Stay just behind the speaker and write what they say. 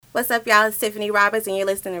What's up, y'all? It's Tiffany Roberts, and you're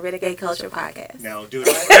listening to Renegade Culture Podcast. Now, do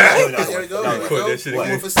that. There we go.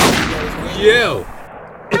 Yo.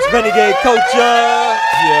 It's Renegade Culture.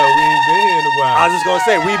 Yeah, we ain't been here in a while. I was just going to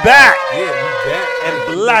say, we back. Yeah, we back.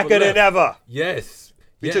 And blacker than ever. Yes.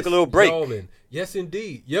 We took a little break. Darling. Yes,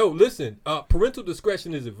 indeed. Yo, listen, parental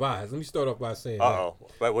discretion is advised. Let me start off by saying Uh-oh.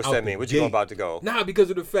 What's that mean? What you about to go? Nah, because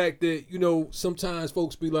of the fact that, you know, sometimes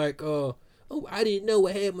folks be like, oh, I didn't know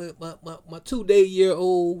I had my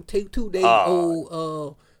 2-day-old,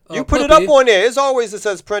 you put puppy. it up on there. It's always, it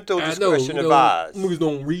says parental discretion advised. Niggas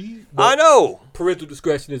don't read. I know. Parental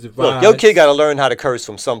discretion is advised. Look, your kid got to learn how to curse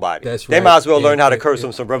from somebody. That's They right. might as well learn how to Yeah, curse yeah.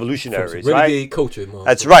 from some revolutionaries, From renegade right? culture, motherfucker.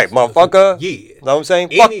 That's right, motherfucker. Yeah. Know what I'm saying?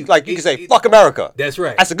 Any- Fuck, like you can say, fuck America. That's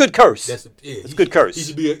right. That's a good curse. It's a good curse. He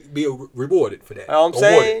should be rewarded for that. Know what I'm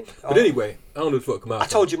saying? But anyway, I don't know the fuck come out. I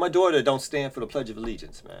told you my daughter don't stand for the Pledge of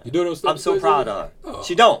Allegiance, man. You don't stand I'm for so the Pledge proud of of her. Allegiance?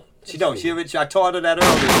 Oh. She don't. I taught her that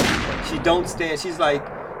earlier. She don't stand. She's like,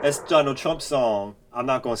 that's Donald Trump's song. I'm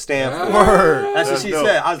not gonna stand for it. Word. That's what she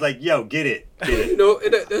said. I was like, yo, get it. You know,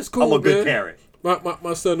 and that's cool. I'm a good man. parent.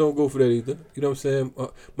 My son don't go for that either. You know what I'm saying?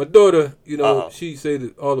 My daughter, you know, Uh-oh. she say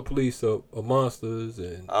that all the police are monsters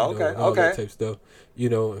and, Oh, you know, okay, and all that okay. type of stuff. You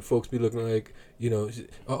know, and folks be looking like, you know,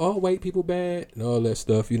 are all white people bad and all that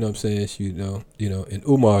stuff. You know what I'm saying? She, you know, and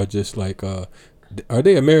Umar just like, are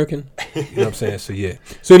they American? You know what I'm saying? So yeah.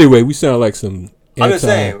 So anyway, we sound like some I'm just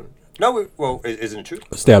saying. No, isn't it true?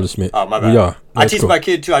 establishment. Oh, my bad. We are. I That's teach cool. my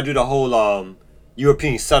kid too. I do the whole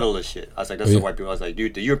European settler shit. I was like, that's Oh, the yeah. white people. I was like,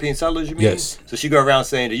 dude, the European settlers, you mean? Yes. So she go around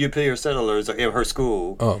saying the European settlers are in her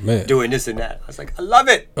school. Oh, man. Doing this and that. I was like, I love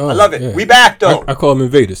it. Oh, I love it. yeah. We back though. I call them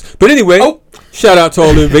invaders. But anyway, shout out to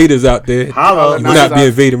all the invaders out there. Holla. You will not be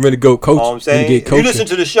invading renegade culture. All I'm saying, renegade if you culture. listen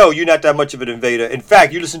to the show, you're not that much of an invader. In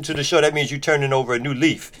fact, you listen to the show, that means you're turning over a new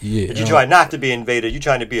leaf. Yeah. If you try not to be an invader, you're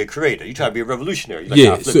trying to be a creator. You're trying to be a revolutionary. Like, Yeah,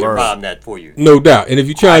 I'll flip so- and rhyme that for you. No doubt. And if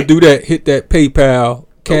you try to do that, hit that PayPal,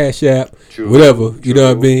 Cash App, True, whatever. You know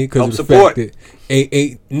what I mean? Because Help of the support. fact that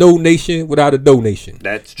ain't no nation without a donation.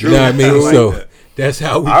 That's You know what I mean? I like So that. that's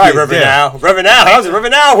how we All right, get Reverend down. Al. Reverend Al. That was a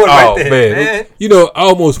Reverend Al one Oh, right there, man. You know, I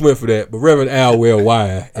almost went for that, but Reverend Al wear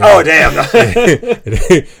wire. Oh, damn.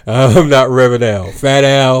 I'm not Reverend Al. Fat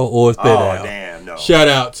Al or Thin Oh, Al. damn, no. Shout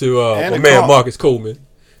out to And my the man call. Marcus Coleman.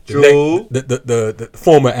 True. The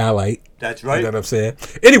former allied. That's You right. know what I'm saying?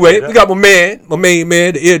 Anyway, we got my main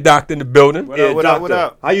man, the ear doctor in the building. What up, what up, what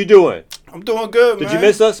up? How you doing? I'm doing good, man. Did you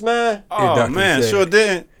miss us, man? Oh, Dr. man, Zach. sure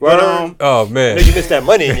didn't. Word. But, Oh I man. know you missed that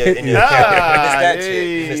money in your account. You missed that hey. shit.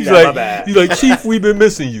 You missed He's that, my like, bad. he's like, Chief, we've been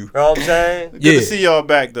missing you. You know what I'm saying? good Yeah. to see y'all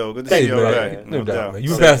back, though. Good to Hey see y'all man, back. no doubt, man. You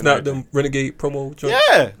So- passing out them Renegade promo joints?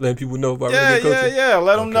 Yeah. Letting people know about Yeah, Renegade culture? yeah.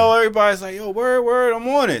 Let them Okay. know everybody's like, yo, word, I'm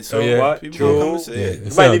on it. So Oh, yeah. people True. gonna come and see Yeah, it. it We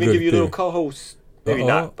might sound even good give you a little there. co-host. Maybe Uh-oh.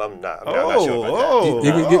 not. I'm not sure about that.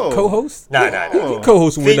 You can get co-host? Nah. You can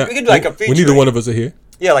co-host when, We not, can do like a when neither featuring. one of us are here.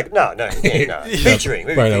 Yeah, like, no. Featuring.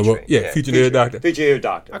 Maybe Right, featuring. featuring Ear Doctor. Featuring Ear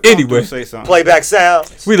Doctor. Anyway. Say something. Playback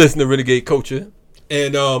sounds. We listen to Renegade Culture.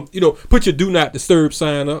 And, you know, put your Do Not Disturb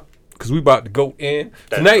sign up because we about to go in.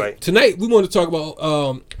 That's Tonight, right. Tonight, we want to talk about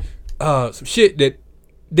some shit that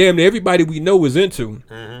damn near everybody we know is into.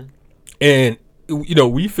 Mm-hmm. And, you know,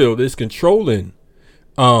 we feel this controlling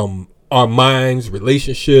our minds,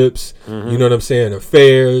 relationships, Mm-hmm. you know what I'm saying,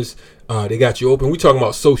 affairs. They got you open. We talking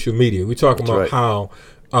about social media. We talking about how,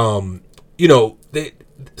 you know,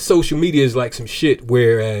 social media is like some shit.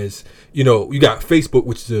 Whereas, you know, you got Facebook,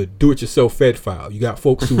 which is a do-it-yourself fed file. You got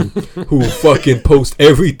folks who fucking post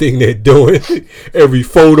everything they're doing, every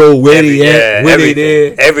photo, where they at, when they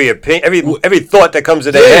there. Every opinion, every thought that comes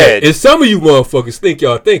to their Yeah, head. and some of you motherfuckers think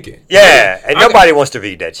y'all thinking. Yeah, and nobody wants to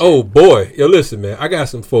read that shit. Oh boy, yo, listen, man. I got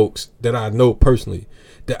some folks that I know personally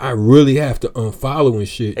that I really have to unfollow and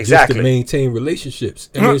shit just Exactly. to maintain relationships.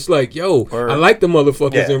 And it's like, yo, Word. I like the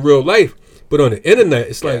motherfuckers Yeah. in real life, but on the internet,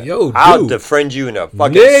 it's like, yo, dude, I'll defriend you in a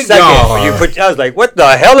fucking Nigga. second. When you put, I was like, what the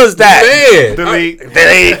hell is that? man, Delete.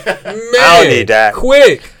 Delete. man, I don't need that.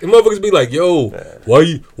 Quick, and motherfuckers be like, yo, why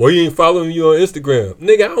you ain't following you on Instagram,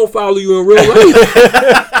 nigga? I don't follow you in real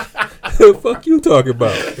life. The fuck you talking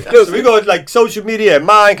about? So we go like social media and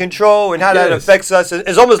mind control and how that Yes. affects us.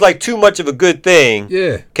 It's almost like too much of a good thing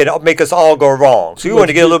Yeah. can make us all go wrong. So we want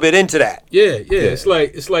to get a little bit into that. Yeah. It's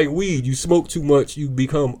like weed. You smoke too much, you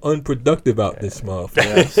become unproductive out this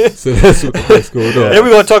motherfucker. So that's going on. And then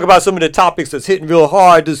we're going to talk about some of the topics that's hitting real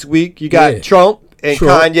hard this week. You got Yeah. Trump and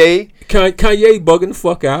Trump. Kanye. Kanye bugging the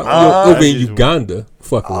fuck out over in Uganda.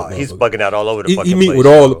 Fucking with He's motherfuckers. bugging out all over the He fucking meet place. with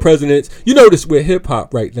all the presidents. You notice with hip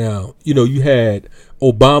hop right now, you know, you had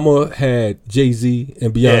Obama had Jay-Z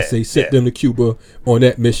and Beyonce sent them to Cuba on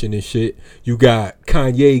that mission and shit. You got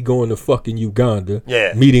Kanye going to fucking Uganda,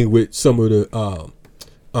 meeting with some of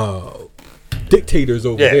the dictators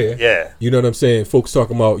over there. Yeah. You know what I'm saying? Folks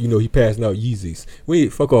talking about, he passing out Yeezys.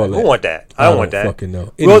 Fuck all that. Who want that? I don't want that. Fucking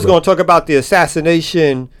know. We was going to talk about the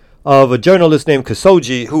assassination of a journalist named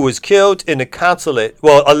Khashoggi, who was killed in the consulate,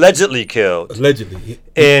 allegedly killed.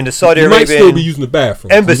 In the Saudi Arabian might still be using the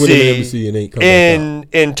bathroom. Embassy and ain't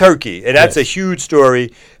in Turkey. And that's a huge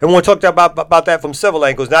story. And we want to talk about that from several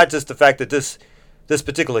angles, not just the fact that this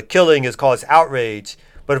particular killing has caused outrage,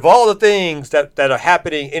 but of all the things that are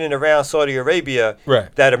happening in and around Saudi Arabia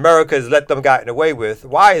that America has let them gotten away with,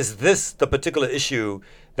 why is this the particular issue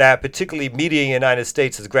that particularly media in the United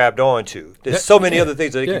States has grabbed on to? There's so many other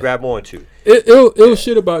things that they can grab on to. It'll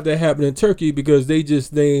shit about that happening in Turkey because they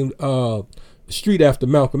just named street after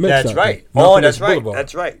Malcolm X. That's right.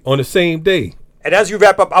 That's right. On the same day. And as you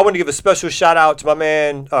wrap up, I want to give a special shout out to my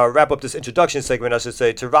man, wrap up this introduction segment, I should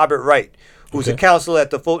say, to Robert Wright, who's a counselor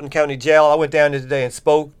at the Fulton County Jail. I went down there today and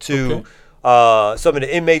spoke to some of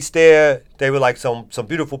the inmates there. They were like some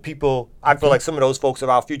beautiful people. I feel like some of those folks are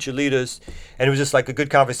our future leaders. And it was just like a good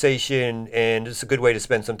conversation, and it's a good way to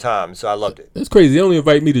spend some time. So I loved it. That's crazy. They only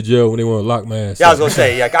invite me to jail when they want to lock my ass. Yeah, I was going to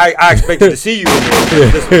say, like, I expected to see you in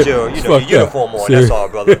there. This was your uniform on. That's all,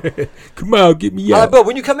 brother. Come on, get me out. All right, bro,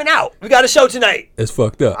 when you coming out? We got a show tonight. That's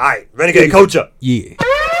fucked up. All right, Renegade Culture. Yeah.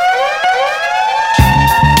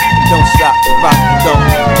 Don't stop the rock,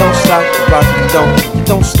 don't stop the rock,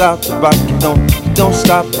 don't stop the rock, don't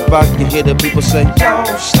stop the rock. You hear the people say, don't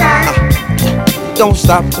stop. Don't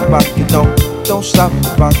stop the rock, don't stop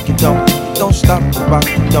the rock, don't stop the rock,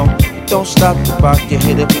 don't stop the rock. You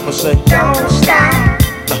hear the people say, don't stop.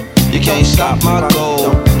 You can't stop my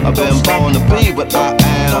goal. I've been born to be what I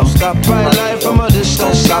am. Don't stop bright light from a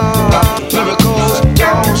distance. Stop the rock, miracles.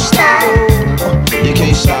 Don't stop. You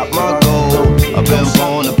can't stop my goal. I've been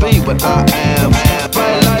born to be what I am.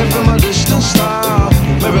 Bright light from a distance. Stop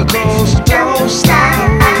miracles. Don't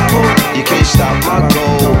stop. You can't stop my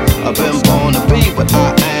goal. I've been born to be what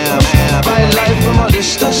I am. Bright light from a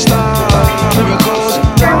distance. Stop miracles.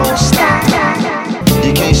 Don't stop.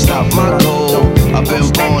 You can't stop my goal. I've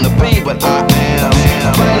been born to be what I am.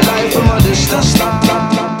 Bright light from a distance. Stop.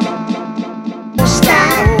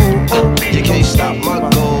 You can't stop my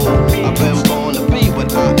goal. I've been born to be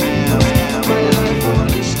what I am. Bright light from a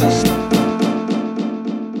distance. Stop.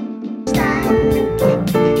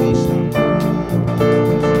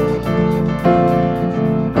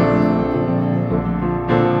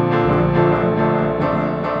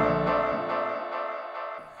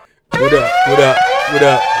 You can't stop. What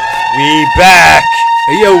up? We back.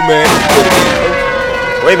 Hey, yo, man.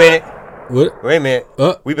 Wait a minute. What? Wait a minute.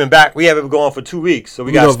 We've been back. We haven't been going for 2 weeks, so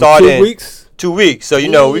we got to going start for 2 in weeks? 2 weeks. So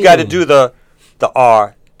we got to do the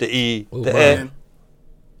R, the E, the N.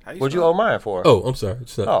 What'd you owe mine for? Oh, I'm sorry.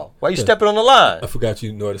 Why you stepping on the line? I forgot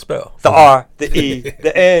you know how to spell. The R, the E,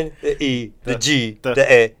 the N, the E, the G,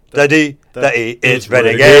 the A, the D, the E. It's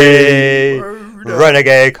Renegade.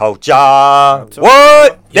 Renegade Culture.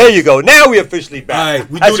 What? There you go. Now we officially back. All right,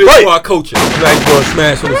 we do this for our culture. Like for a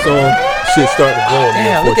smash on the song. Shit starting to blow.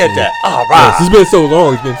 Damn, look at that. All right. Yes, it's been so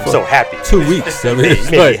long. It's been fun. So happy. 2 weeks. I mean, it's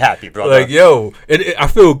made me happy, brother. Like, yo, and I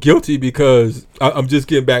feel guilty because I'm just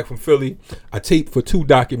getting back from Philly. I taped for 2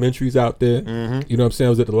 documentaries out there. Mm-hmm. You know what I'm saying? I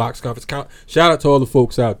was at the Locks Conference. Shout out to all the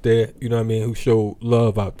folks out there, you know what I mean, who show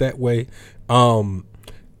love out that way.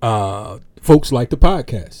 Folks like the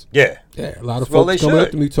podcast. Yeah. Yeah, a lot of folks coming up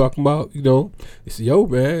to me talking about, they say, yo,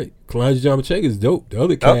 man, Kalonji John Machega is dope. The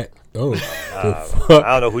other cat, I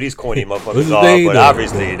don't know who these corny motherfuckers are, but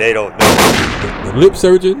obviously they don't know. The lip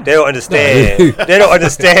surgeon? They don't understand. They don't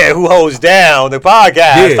understand who holds down the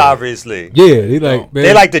podcast, obviously. Yeah, they like, man.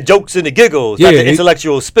 They like the jokes and the giggles, not the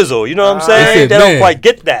intellectual spizzle. You know what I'm saying? They don't quite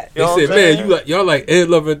get that. They said, man, y'all like Ed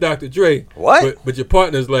Lover and Dr. Dre. What? But your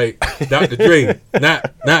partner's like Dr. Dre,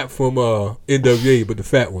 not from NWA, but the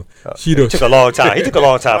fat one. She took a long time. He took a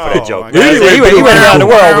long time for that joke. Anyway, he went around the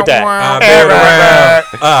world with that.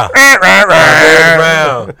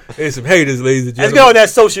 Around. There's some haters, ladies and gentlemen. Let's go on that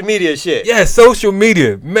social media shit. Yeah, social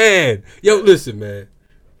media, man. Yo, listen, man.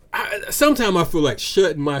 Sometimes I feel like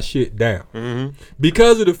shutting my shit down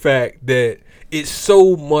because of the fact that it's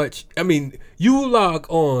so much. I mean, you log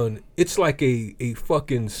on, it's like a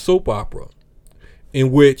fucking soap opera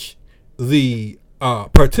in which the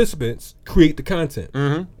participants create the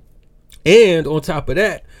content. And on top of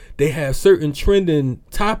that, they have certain trending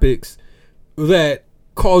topics that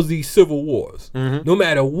cause these civil wars. No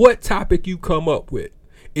matter what topic you come up with,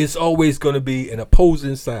 it's always going to be an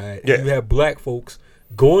opposing side. You have black folks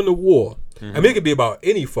going to war I mean, it could be about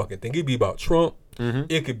any fucking thing. It could be about Trump.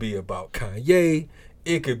 It could be about Kanye.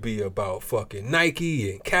 It could be about fucking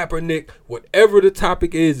Nike and Kaepernick. Whatever the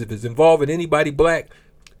topic is, if it's involving anybody black,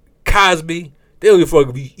 Cosby, they don't give a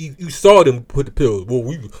fuck if you saw them put the pills. Well,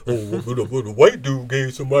 the white dude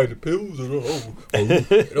gave somebody the pills.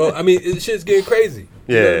 You know, I mean, shit's getting crazy.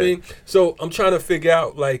 You know what I mean? So I'm trying to figure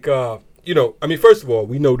out, like, you know, I mean, first of all,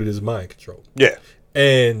 we know that it's mind control. Yeah.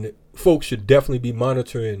 And folks should definitely be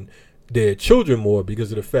monitoring their children more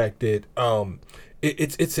because of the fact that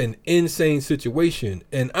it's an insane situation.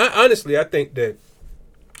 And I think that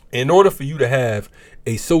in order for you to have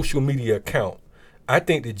a social media account, I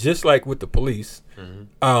think that just like with the police,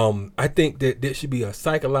 I think that there should be a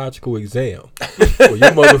psychological exam for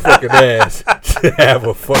your motherfucking ass to have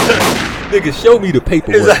a fucking nigga. Show me the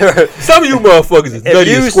paperwork. Right? Some of you motherfuckers is nutty If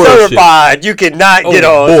as you squirrel certified, shit. you cannot get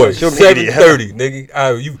on Boy, social media. 7:30,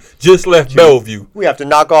 nigga. You just left Bellevue. We have to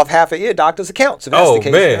knock off half of ear doctor's accounts. If that's Oh, the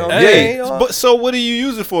case, man. you know what I Hey, mean? but so what do you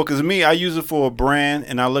use it for? Because me, I use it for a brand,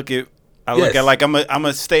 and I look at like I'm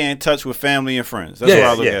a stay in touch with family and friends. That's what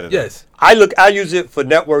I look at it. Yes. I use it for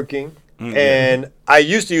networking, and I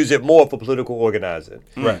used to use it more for political organizing.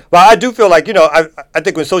 Right. But I do feel like, you know, I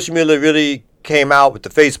think when social media really came out with the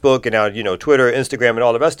Facebook and now, you know, Twitter, Instagram, and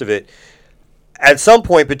all the rest of it, at some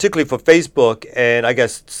point, particularly for Facebook, and I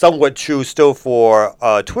guess somewhat true still for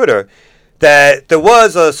Twitter, that there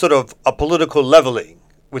was a sort of a political leveling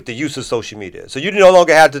with the use of social media. So you no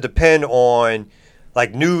longer had to depend on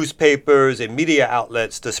like newspapers and media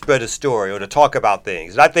outlets to spread a story or to talk about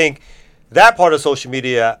things. And I think that part of social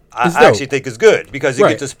media, I actually think is good because you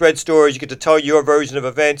get to spread stories, you get to tell your version of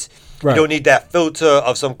events. Right. You don't need that filter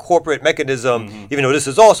of some corporate mechanism, even though this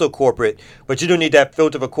is also corporate, but you don't need that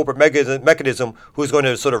filter of a corporate mechanism who's going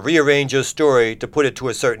to sort of rearrange your story to put it to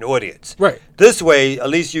a certain audience. Right. This way, at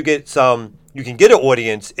least you can get an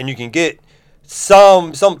audience and you can get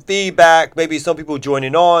some feedback, maybe some people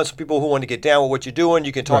joining on, some people who want to get down with what you're doing,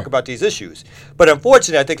 you can talk about these issues. But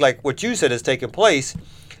unfortunately, I think like what you said has taken place,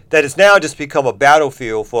 that it's now just become a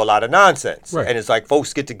battlefield for a lot of nonsense. Right. And it's like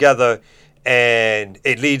folks get together and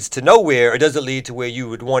it leads to nowhere. It doesn't lead to where you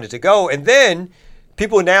would want it to go. And then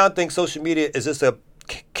people now think social media is just a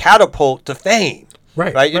catapult to fame.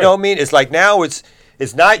 Right? You know what I mean? It's like now it's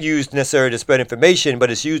not used necessarily to spread information, but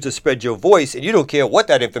it's used to spread your voice, and you don't care what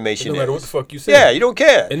that information is. No matter what the fuck you say. Yeah, you don't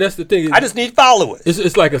care. And that's the thing. I just need followers.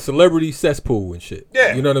 It's like a celebrity cesspool and shit.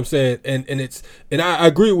 Yeah. You know what I'm saying? And I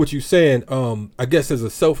agree with what you're saying. I guess as a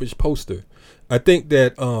selfish poster, I think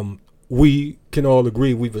that we can all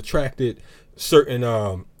agree we've attracted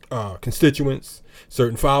certain constituents,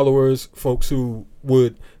 certain followers, folks who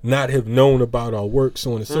would not have known about our work,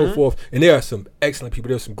 so on and so forth. And there are some excellent people.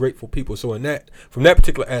 There's some grateful people. So from that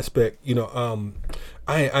particular aspect, you know,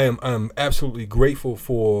 I'm absolutely grateful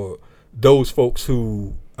for those folks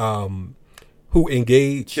who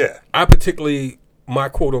engage. Yeah. I particularly, my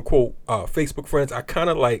quote unquote Facebook friends, I kind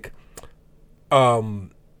of like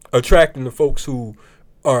attracting the folks who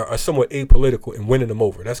are somewhat apolitical and winning them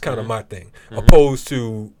over. That's kind of my thing. Opposed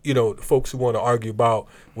to, you know, the folks who want to argue about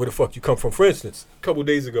where the fuck you come from. For instance, a couple of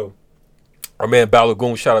days ago, our man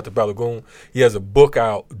Balagoon, shout out to Balagoon, he has a book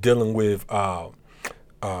out dealing with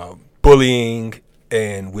bullying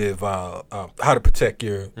and with how to protect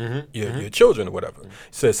your children or whatever. He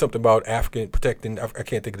says something about protecting, I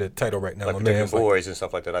can't think of the title right now. Like My protecting man's boys and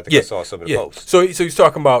stuff like that. I think I saw some of the posts. So he's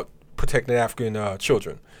talking about protecting African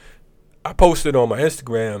children. I posted on my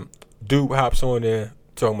Instagram, dude hops on there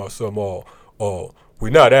talking about something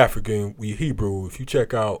we're not African, we Hebrew. If you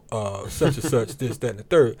check out such and such, this, that, and the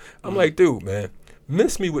third. I'm like, dude, man,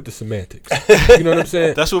 miss me with the semantics. You know what I'm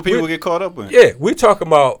saying? That's what people get caught up in. Yeah, we're talking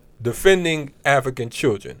about defending African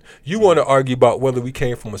children. You want to argue about whether we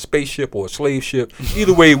came from a spaceship or a slave ship.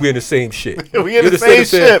 Either way, we're in the same shit. We in the same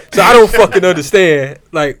ship. So I don't fucking understand.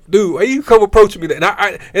 Like, dude, why you come approaching me? And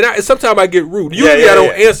I sometimes I get rude. Usually I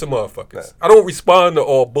don't answer motherfuckers. I don't respond to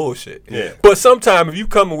all bullshit. Yeah. But sometimes if you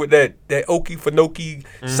coming with that okie fanoki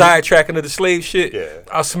sidetracking of the slave shit,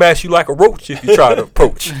 I'll smash you like a roach if you try to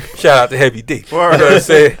approach. Shout out to Heavy D. You know what I'm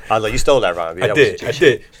saying? I was like, you stole that, Ron. I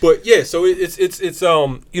did. But yeah, so it's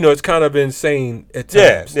you know, it's kind of insane at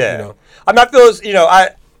times. Yeah. You know? I mean,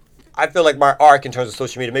 I feel like my arc in terms of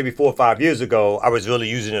social media, maybe 4 or 5 years ago, I was really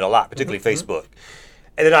using it a lot, particularly Facebook.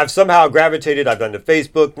 And then I've somehow gravitated. I've done the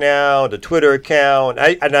Facebook now, the Twitter account.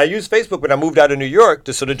 And I use Facebook when I moved out of New York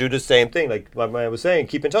to sort of do the same thing, like my man was saying,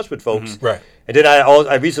 keep in touch with folks. Right. And then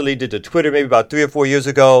I recently did the Twitter maybe about 3 or 4 years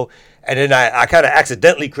ago. And then I kind of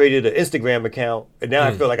accidentally created an Instagram account. And now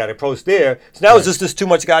I feel like I can post there. So now it's just too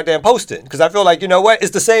much goddamn posting. Because I feel like, you know what?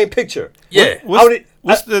 It's the same picture. Yeah.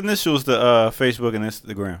 What's the initials to Facebook and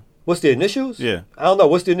Instagram? What's the initials? Yeah. I don't know.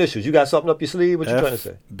 What's the initials? You got something up your sleeve? What you trying to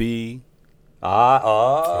say? FB.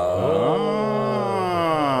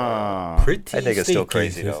 Pretty that nigga's still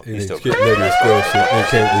crazy, though. He's still crazy.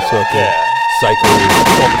 Psycho.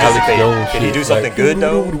 Alex Jones. Can he do something good,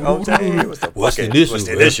 though? You know what I'm saying? What's the initials?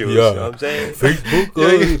 You know what I'm saying?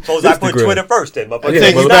 Facebook. Suppose I put Twitter first, then. And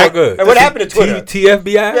what happened to Twitter?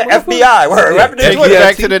 TFBI? Yeah, FBI. What happened to Twitter?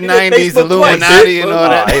 Back to the 90s, Illuminati and all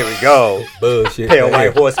that. Here we go. Bullshit. Pale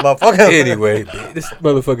white horse, motherfucker. Anyway, this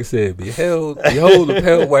motherfucker said, behold the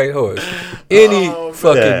pale white horse. Any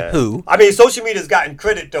fucking who. I mean, social media's gotten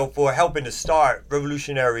credit, though, for helping to start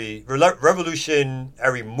revolutionary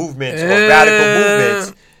movements or radical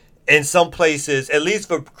movements in some places, at least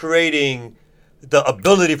for creating the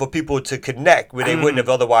ability for people to connect where they wouldn't have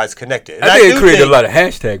otherwise connected. And I think it created a lot of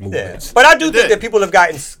hashtag movements. Yeah. But I do think that people have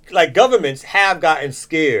gotten, like governments have gotten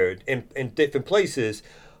scared in different places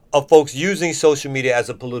of folks using social media as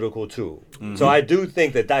a political tool. So I do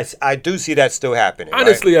think I do see that still happening.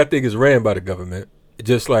 Honestly, right? I think it's ran by the government.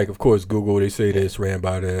 Just like, of course, Google, they say that it's ran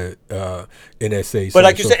by the NSA. But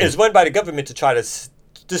like you said, it's run by the government to try to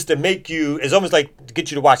just to make you, it's almost like to get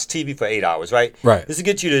you to watch TV for 8 hours, right? Right. Just to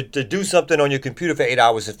get you to do something on your computer for 8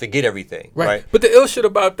 hours and forget everything, right? But the ill shit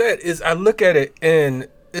about that is I look at it and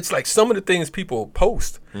it's like some of the things people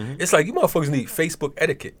post, it's like you motherfuckers need Facebook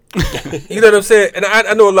etiquette. You know what I'm saying? And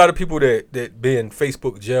I know a lot of people that be in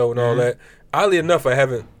Facebook jail and all that. Oddly enough, I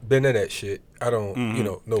haven't been in that shit. I don't,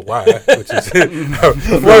 know why, which is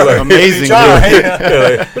amazing.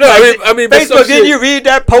 I mean, Facebook. Didn't you read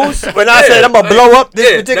that post when I said I'm gonna blow up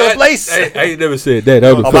this particular place? I ain't never said that.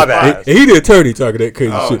 That was my bad. He the attorney talking that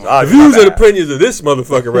crazy shit. The views and opinions of this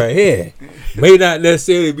motherfucker right here may not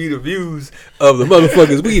necessarily be the views of the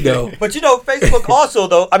motherfuckers we know. But Facebook also,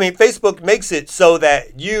 though. I mean, Facebook makes it so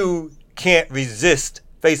that you can't resist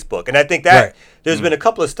Facebook, and I think that there's been a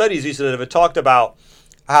couple of studies recently that have talked about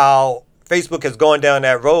how Facebook has gone down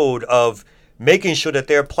that road of making sure that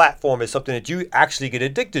their platform is something that you actually get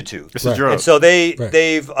addicted to. It's a drug. And so they've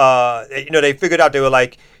they figured out, they were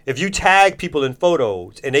like, if you tag people in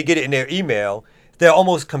photos and they get it in their email, they're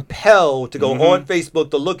almost compelled to go on Facebook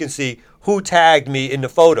to look and see who tagged me in the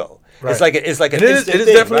photo. Right. It's like an instant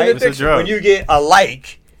thing, right? It's a drug. When you get a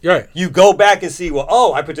like, you go back and see,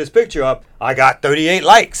 I put this picture up, I got 38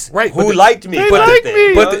 likes. Right. Who liked me? But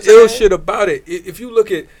the ill shit about it, if you look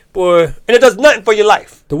at, boy. And it does nothing for your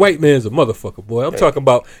life. The white man's a motherfucker, boy. I'm talking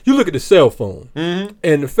about, you look at the cell phone,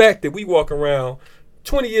 and the fact that we walk around,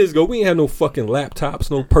 20 years ago, we ain't had no fucking laptops,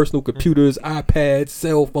 no personal computers, iPads,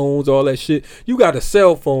 cell phones, all that shit. You got a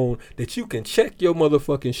cell phone that you can check your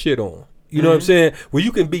motherfucking shit on. You know what I'm saying? Where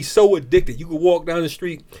you can be so addicted, you can walk down the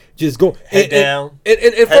street, just go head down.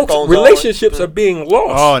 And folks, relationships are being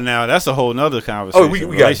lost. Oh, now that's a whole nother conversation. Oh, we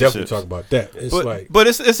got to definitely talk about that. But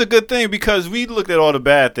it's a good thing because we looked at all the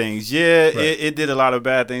bad things. Yeah, it did a lot of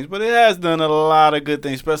bad things, but it has done a lot of good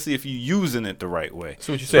things, especially if you're using it the right way.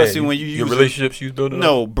 So what you saying? Especially when you use your relationships you building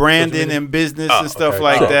No, branding and business and stuff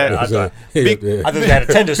like that. I thought you had a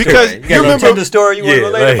Tinder story. Because you remember Tinder story you want to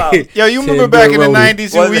relate about. Yo, you remember back in the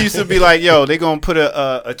 90s when we used to be like, yo, they gonna put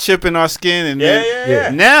a chip in our skin, and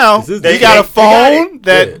then now they got a phone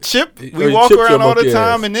that chip. We walk around all the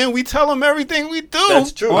time, and then we tell them everything we do.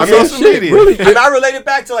 That's true. On social media. Really? And I related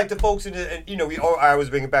back to like the folks in the, I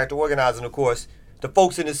was bringing back to organizing, of course. The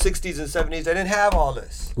folks in the 60s and 70s, they didn't have all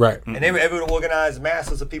this. Right. And they were able to organize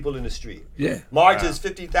masses of people in the street. Yeah. Marches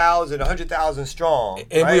 50,000, 100,000 strong.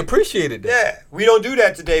 And we appreciated that. Yeah. We don't do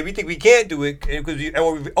that today. We think we can't do it because we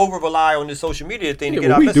over-rely on the social media thing to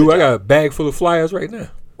get our message out. I got a bag full of flyers right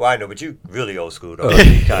now. Well, I know, but you really old school, though.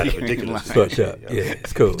 Kind of ridiculous. Yeah,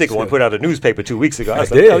 it's cool. Sticker one put out a neupaper 2 weeks ago. I was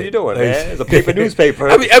like, what the hell you doing, man? It's a paper newspaper.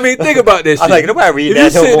 I mean, think about this shit. I'm like, nobody read that.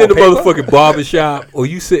 If you sitting in the motherfucking barbershop or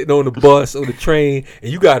you sitting on the bus or the train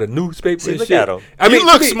and you got a newspaper and look shit. at 'em. I mean, you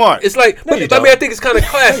look smart. It's like, I think it's kind of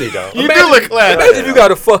classy. You do look classy. Imagine if you got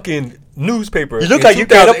a fucking newspaper. You look like you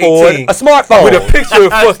got afford a smartphone. With a picture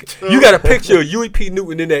of fucking, you got a picture of Huey P.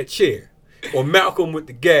 Newton in that chair. Or Malcolm with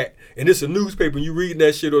the gat, and it's a newspaper, and you reading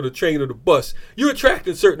that shit on the train or the bus, you attract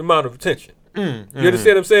a certain amount of attention. You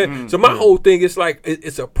understand what I'm saying? So my whole thing is like,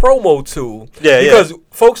 it's a promo tool. Because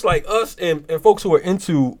folks like us and folks who are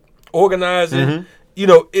into organizing,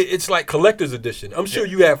 it's like collector's edition. I'm sure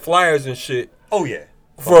you have flyers and shit. Oh, yeah.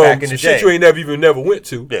 From some shit you ain't never went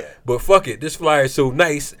to. Yeah. But fuck it, this flyer is so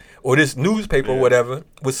nice, or this newspaper or whatever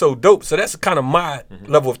was so dope. So that's kind of my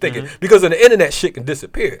level of thinking. Because on the internet, shit can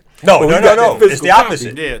disappear. No. It's the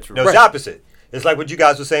opposite. Yeah, true. No, it's the opposite. It's like what you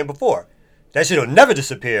guys were saying before. that shit will never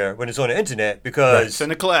disappear when it's on the internet because it's in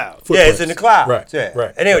the cloud. Yeah, it's in the cloud. Right. Yeah.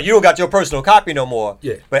 Right. And anyway, you don't got your personal copy no more.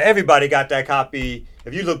 Yeah. But everybody got that copy.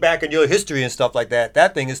 If you look back in your history and stuff like that,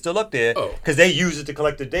 that thing is still up there because they use it to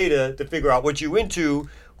collect the data to figure out what you into,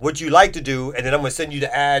 what you like to do, and then I'm gonna send you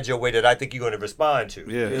the ads your way that I think you're gonna respond to.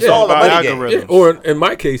 Yeah, it's all about algorithms. Yeah. Or in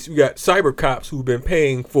my case, you got cyber cops who've been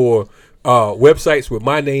paying for websites with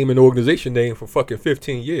my name and organization name for fucking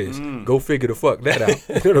 15 years. Go figure the fuck that out.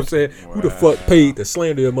 You know what I'm saying? Wow. Who the fuck paid to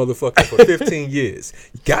slander a motherfucker for 15 years?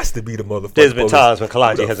 You got to be the motherfucker. There's been times when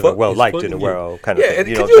Kalonji hasn't been well liked in the world. Kind of thing.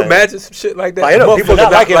 And can you imagine some shit like that? Like, people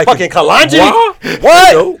not liking fucking Kalonji?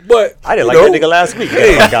 What? You know, but I didn't like that nigga last week.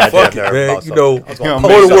 Hey, fuck it, man. You know,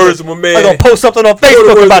 more the words of my man. I'm gonna post something on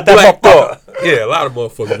Facebook about that motherfucker. Yeah, a lot of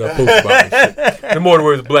motherfuckers done post about this shit. The more the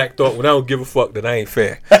words of Black Thought, when I don't give a fuck, then I ain't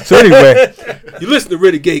fair. So anyway, you listen to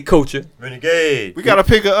Renegade Culture. Renegade. We gotta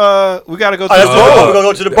pick a. We gotta go to the bowl. We're gonna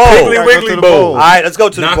go to the bowl. Piggly Wiggly Bowl. All right, let's go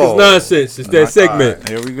to the bowl. Knockers Nonsense. It's that segment. Right,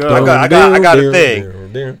 here we go. I got a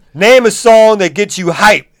thing. Name a song that gets you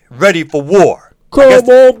hype, ready for war. Come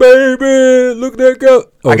on, baby. Look at that girl.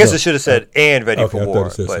 I guess it should have said and ready for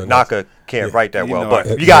war, but Naka can't write that well.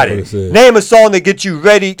 But you got it. Name a song that gets you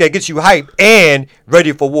ready, that gets you hype and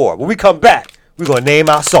ready for war. When we come back, we're gonna name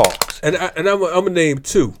our songs. And I'm gonna name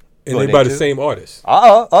two, and they by the same artist.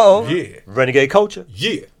 Yeah. Renegade Culture.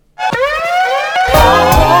 Yeah.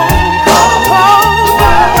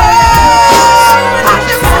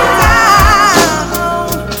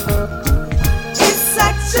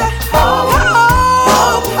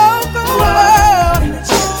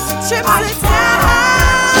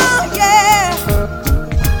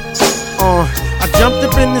 Jumped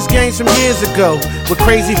up in this game some years ago with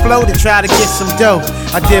crazy flow to try to get some dough.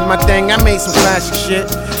 I did my thing, I made some classic shit.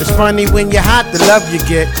 It's funny when you're hot, the love you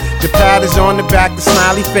get. The pat is on the back, the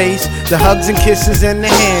smiley face, the hugs and kisses and the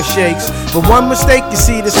handshakes. But one mistake, you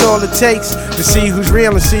see, that's all it takes to see who's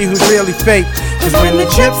real and see who's really fake. Cause when the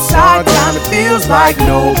chips are down, it feels like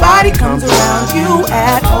nobody comes around you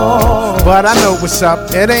at all. But I know what's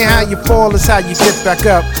up, it ain't how you fall, it's how you get back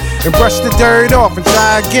up. And brush the dirt off and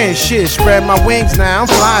try again. Shit, spread my wings now, I'm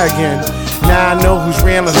fly again. Now I know who's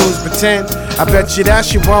real and who's pretend. I bet you that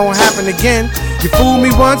shit won't happen again. You fooled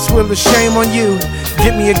me once, well the shame on you.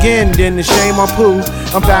 Get me again, then the shame on Pooh.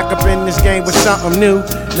 I'm back up in this game with something new.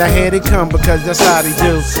 Now here they come because that's how they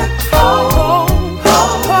do.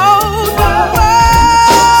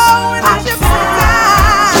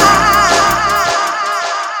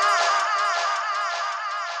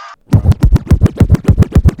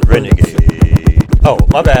 Renegade. Oh,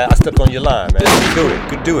 my bad. I stepped on your line, man. Do it.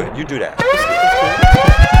 Good, do it. You do that. No,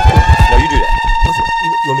 you do that.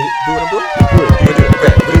 You want me to do what I'm doing? Do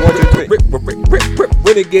it. 1, 2, 3.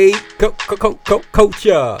 Renegade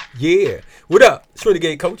Culture. Yeah. What up? It's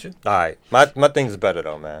Renegade Culture. All right. My thing's better,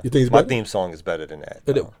 though, man. Your thing's my better? theme song is better than that.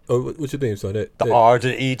 What's your theme song? The R to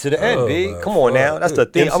the E to the N, B. Come on now. That's the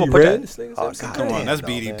theme. I'm going to put that. Oh, come on. That's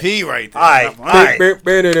BDP right there. All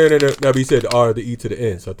right. No, he said the R, the E to the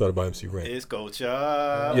N, so I thought about MC Ren. It's Culture.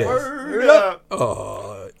 Yes. Word up.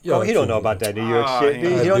 Oh, he don't know about that New York shit, B.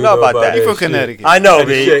 I He don't know about that. He from Connecticut. I know,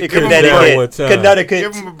 B. Connecticut.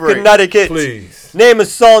 Give him a break. Connecticut. Please. Name a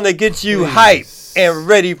song that gets you hype and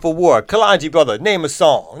ready for war. Kalonji, brother, name a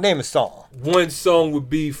song. Name a song. One song would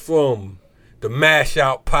be from the Mash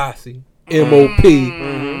Out Posse, M.O.P.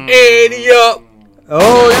 And Yup.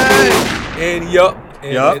 Oh, yeah. And Yup.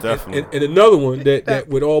 Definitely. And another one that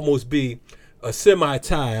would almost be a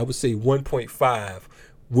semi-tie, I would say 1.5,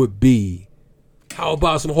 would be, how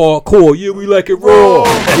about some hardcore? Yeah, we like it raw.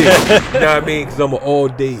 Yeah. You know what I mean? Because I'm an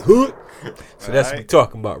all-day hood. So that's what we're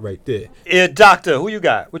talking about right there. Yeah, Doctor, who you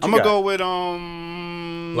got? What you I'm got? gonna go with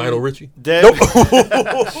Lionel Richie. Dead. Nope.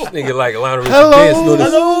 Nigga like Lionel Richie Hello. dancing on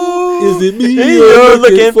this. Hello. Is it me you're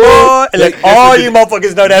looking for? And like all you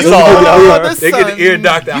motherfuckers know that song. They get the ear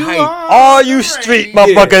doctor hype. All you street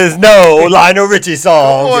motherfuckers know Lionel Richie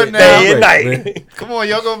songs Come on now. day and night. Come on,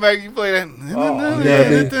 y'all go back. You play that. You know what I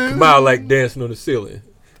mean? Come out like dancing on the ceiling.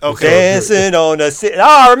 Okay. Dancing on the ceiling.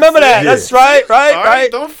 I remember that. Yeah. That's right. All right.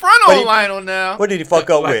 Don't front on Lionel now. What did he fuck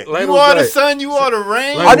up with? You are the sun, you are the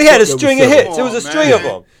rain. I think he had a string of hits. It was a string of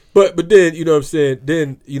them. But then, you know what I'm saying?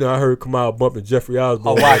 Then, you know, I heard Kamal bumping Jeffrey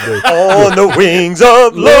Osborne. On the wings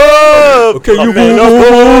of love. Can you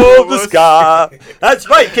woo the sky? That's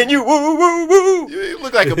right. Can you woo woo woo? You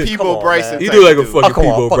look like a Peebo Bryson. He do like a fucking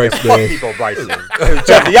Peebo Bryson, man. Peebo Bryson.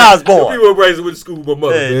 Jeffrey Osborne. Peebo Bryson went to school with my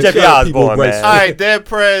mother, man. Jeffrey Osborne, man. All right, Dead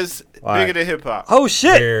Prez. Bigger than hip hop. Oh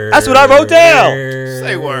shit! That's what I wrote down.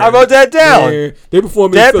 Say word. I wrote that down. They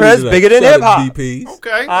perform Dead Prez bigger than hip hop. Okay.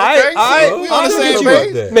 All right. We on the same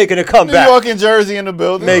page. Making a comeback. New York and Jersey in the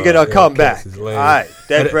building. Making a comeback. All right.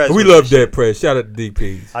 Dead Prez. We love Dead Prez. Shout out to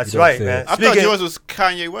DPs. That's right, man. I thought yours was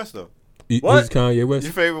Kanye West though. What? Kanye West?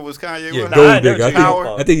 Your favorite was Kanye Yeah, West? Gold Digger.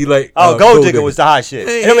 I think he like. Gold Digger was the hot shit.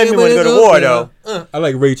 It don't make me want to go to war though. I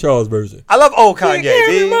like Ray Charles' version. I love old Kanye,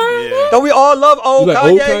 B. Yeah. Don't we all love old You like Kanye?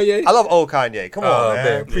 old Kanye? I love old Kanye. Come on,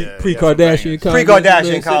 man. Pre-Kardashian Kanye.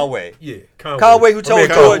 Pre-Kardashian Conway. Yeah. Conway who told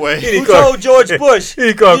George Bush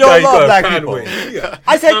you don't love black people.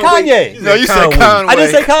 I said Kanye. No, you said Conway. I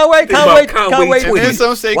didn't say Conway. Conway And then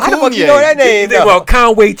some say Why the fuck you know that name? Think about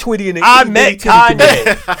Conway 20 and I met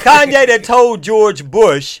Kanye. Kanye that told George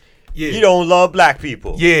Bush you don't love black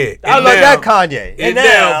people. Yeah. I love that Kanye. And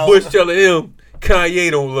now Bush telling him Kanye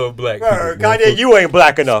don't love black people. Kanye, you ain't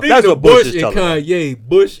black enough. Speaking That's what of Bush Bush is and telling Kanye,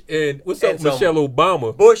 Bush and what's up, Michelle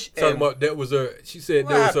Obama? Bush talking about that was she said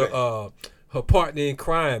that was her partner in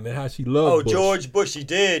crime and how she loved Bush. George Bush, he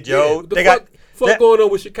did, yo. They got fuck going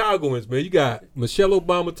on with Chicagoans, man. You got Michelle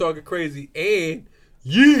Obama talking crazy and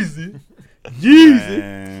Yeezy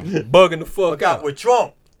bugging the fuck out with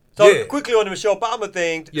Trump. So quickly on the Michelle Obama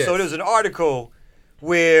thing. Yes. So there's an article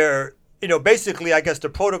where basically, I guess the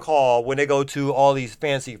protocol when they go to all these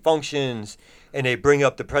fancy functions and they bring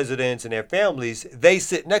up the presidents and their families, they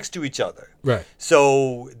sit next to each other. Right.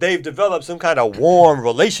 So they've developed some kind of warm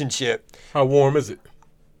relationship. How warm is it?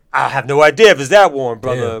 I have no idea if it's that warm,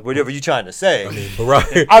 brother. Damn. Whatever you're trying to say. I mean,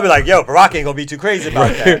 Barack. I'll be like, yo, Barack ain't gonna be too crazy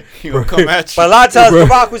about that. He gonna come at you. But a lot of times,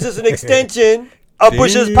 Barack was just an extension of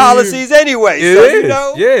Bush's policies anyway.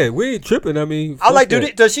 Yeah, we ain't tripping. I mean, I like.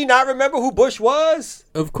 Does she not remember who Bush was?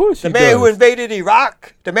 Of course she does. The man who does. invaded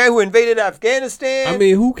Iraq, the man who invaded Afghanistan. I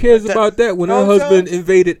mean, who cares about that when her husband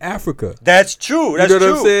invaded Africa? That's true. That's you know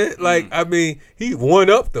true. what I'm saying? Like, I mean, he one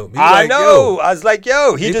upped them. I know. I was like,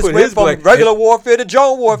 yo, he just went from regular warfare to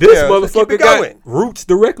drone warfare. This motherfucker got roots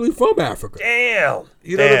directly from Africa. Damn.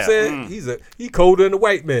 You know what I'm saying? He colder than the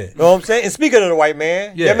white man. You know what I'm saying? And speaking of the white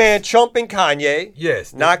man, your man Trump and Kanye.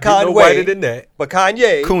 Yes. Not Conway. No whiter than that. But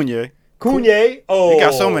Kanye. Kanye. Oh, he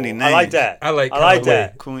got so many names. I like that. I like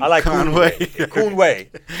that. I like Conway.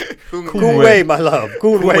 Kunway, my love.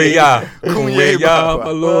 Kunway,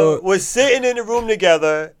 my lord. Was sitting in the room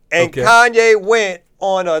together, and Kanye went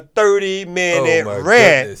on a 30-minute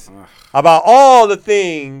rant about all the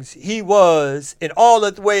things he was and all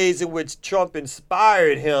the ways in which Trump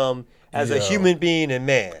inspired him as a human being and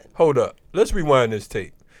man. Hold up. Let's rewind this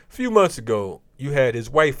tape. A few months ago, you had his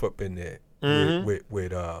wife up in there with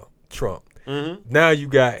Trump. Now you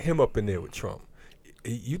got him up in there with Trump.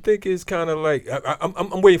 You think it's kind of like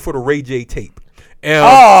I'm waiting for the Ray J tape. And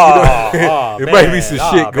it might be some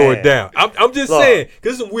shit going down. I'm just saying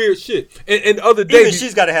because some weird shit. And the other day, even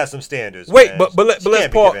she's got to have some standards. Wait, man. but let's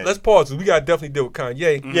pause. Let's pause. We got to definitely deal with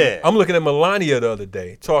Kanye. Yeah, I'm looking at Melania the other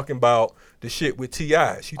day talking about the shit with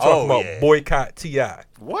T.I. She talking about boycott T.I.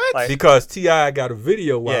 What? Because T.I. got a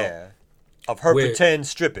video out of her pretend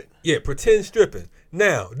stripping. Yeah, pretend stripping.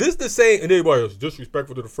 Now, this is the same, and everybody else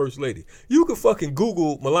disrespectful to the first lady. You can fucking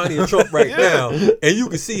Google Melania Trump right now, and you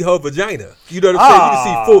can see her vagina. You know what I'm saying? You can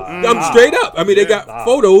see full. I'm straight up. I mean, they got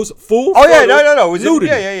photos, full. Oh yeah, no. Nudity.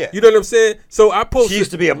 Yeah. You know what I'm saying? So I posted. She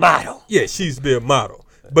used to be a model. Yeah, she used to be a model.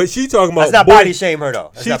 But she talking about. That's not body shame her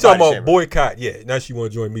though. She talking about boycott. Yeah, now she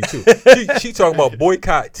want to join me too. she talking about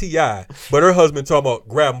boycott T.I., but her husband talking about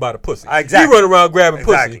grab him by the pussy. Exactly. He running around grabbing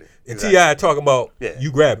pussy. And T.I. talking about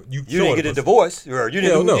you grab it. You didn't get a divorce, or you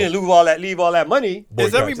didn't leave all that money.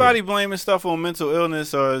 Is everybody blaming stuff on mental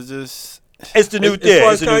illness, or is this? It's the new thing.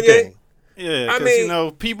 It's the new thing. Yeah,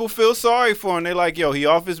 because people feel sorry for him. They like, yo, he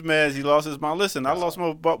off his meds, he lost his mind. Listen, I lost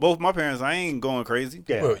both my parents. I ain't going crazy.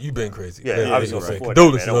 Yeah. Well, you've been crazy. Yeah, I was going to say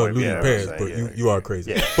condolences on losing your parents, but you are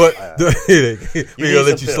crazy. Yeah. But we're gonna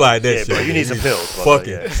let you slide that shit. You need some pills.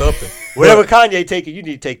 Fucking something. Whatever Kanye taking, you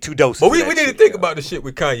need to take 2 doses. But we need to think about the shit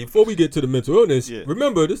with Kanye before we get to the mental illness. Yeah.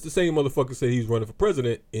 Remember, this is the same motherfucker said he's running for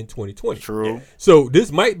president in 2020. True. Yeah. So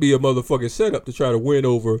this might be a motherfucking setup to try to win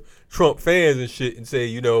over Trump fans and shit, and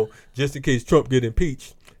say, just in case Trump get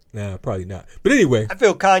impeached. Nah, probably not. But anyway, I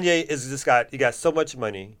feel Kanye is this guy. He got so much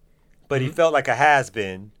money, but he felt like a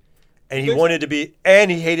has-been, and he wanted to be,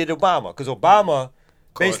 and he hated Obama because Obama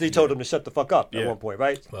basically told him to shut the fuck up at one point,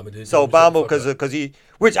 right? So Obama, because he,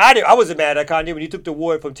 which I wasn't mad at Kanye when he took the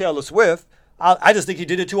award from Taylor Swift. I just think he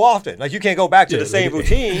did it too often. Like, you can't go back to the same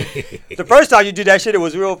routine. The first time you did that shit, it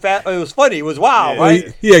was real fast. It was funny. It was wild,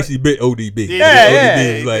 right? He actually bit ODB. Yeah.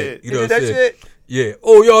 ODB was like, you know what I'm saying? Yeah.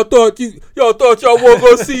 Oh, y'all thought y'all weren't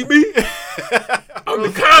gonna see me? I'm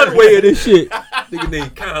the Conway of this shit. Nigga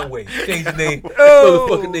named Conway. Changed the name.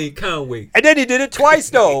 Motherfucking name Conway. And then he did it twice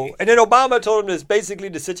though. And then Obama told him basically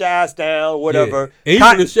to sit your ass down, whatever. Yeah.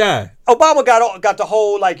 And he was shy. Obama got the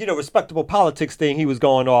whole respectable politics thing he was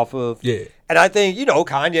going off of. Yeah. And I think,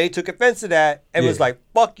 Kanye took offense to that and was like,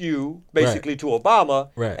 fuck you, basically to Obama.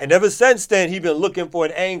 Right. And ever since then, he's been looking for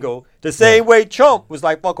an angle. The same way Trump was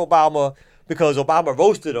like, fuck Obama, because Obama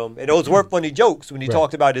roasted him. And those weren't funny jokes when he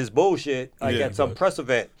talked about his bullshit at some press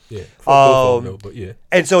event. Yeah. But yeah.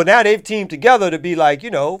 And so now they've teamed together to be like,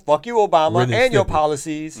 fuck you, Obama, and your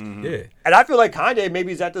policies. Mm-hmm. Yeah. And I feel like Kanye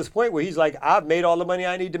maybe is at this point where he's like, I've made all the money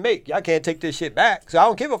I need to make. Y'all can't take this shit back, so I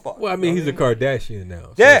don't give a fuck. Well, I mean, he's a Kardashian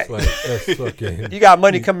now. So yeah. That's fucking... You got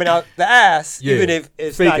money coming out the ass, even if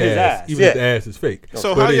it's fake not his ass. Even if the ass is fake.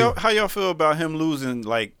 So how y'all feel about him losing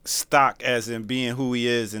stock as in being who he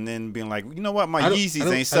is and then being like, you know what, my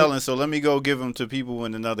Yeezys ain't selling, so let me go give them to people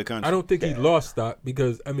in another country. I don't think he lost stock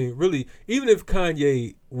because, I mean, really, even if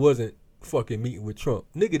Kanye wasn't fucking meeting with Trump,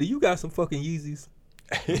 nigga, do you got some fucking Yeezys?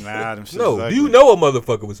 Nah, them shit no. Do you know a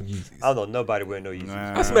motherfucker with some Yeezys? I don't know nobody wearing no Yeezys.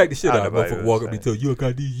 Nah. I smack the shit out of a motherfucker walk up and tell you I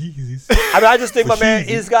got these Yeezys. I mean, I just think my man,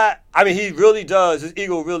 he really does. His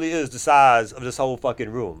ego really is the size of this whole fucking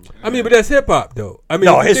room. I mean, but that's hip hop though. I mean,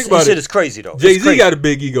 no, his shit is crazy though. Jay-Z got a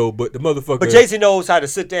big ego, but the motherfucker. But Jay-Z knows how to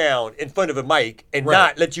sit down in front of a mic and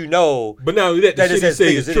not let you know. But now that the shit he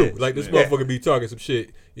say is true. Is. Like this motherfucker be talking some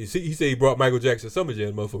shit. He said he brought Michael Jackson to Summer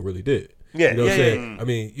Jam. Motherfucker really did. Yeah, you know what I'm saying? I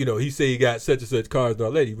mean, he say he got such and such cars and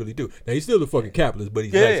all that. He really do. Now he's still a fucking capitalist, but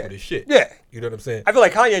he's nice with his shit. Yeah, you know what I'm saying? I feel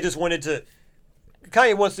like Kanye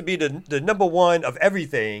wants to be the number one of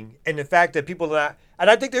everything, and the fact that people are not. And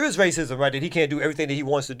I think there is racism, right? That he can't do everything that he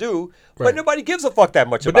wants to do, but nobody gives a fuck that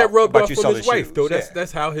much. But that rubbed off you from his wife, shoes. though.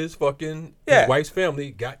 That's how his fucking his wife's family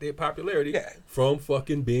got their popularity from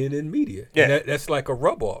fucking being in media. Yeah, and that's like a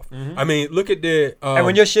rub off. Mm-hmm. I mean, look at their. And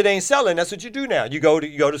when your shit ain't selling, that's what you do now. You go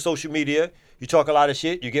to social media. You talk a lot of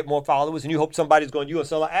shit, you get more followers, and you hope somebody's going to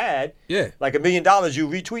sell an ad. Yeah. Like $1 million, you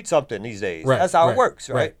retweet something these days. Right. That's how it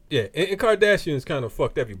works, right? Yeah. And Kardashians kind of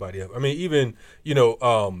fucked everybody up. I mean, even,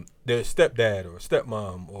 their stepdad or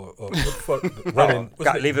stepmom or what the fuck running.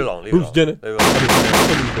 God, leave it alone. Bruce Jenner.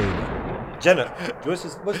 Jenner.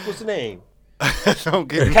 What's the name? Don't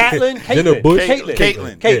get it. Jenner Bush.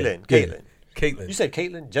 Caitlyn. You said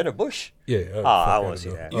Caitlyn Jenner Bush? Yeah. I want to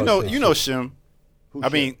see that. You know Shim.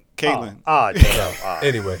 Caitlyn.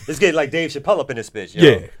 Anyway. It's getting like Dave Chappelle up in this bitch.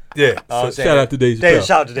 Yeah. So shout out to Dave Chappelle.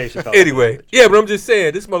 Shout out to Dave Chappelle. Anyway. Yeah, but I'm just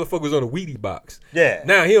saying, this motherfucker was on a Wheatie box. Yeah.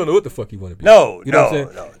 Now he don't know what the fuck he want to be. No, you know what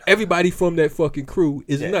I'm saying? Everybody from that fucking crew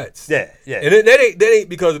is nuts. Yeah. And that ain't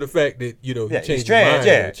because of the fact that, he changed his mind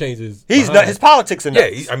or changes. He's nuts. His politics are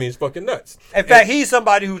nuts. Yeah, he's fucking nuts. In fact, he's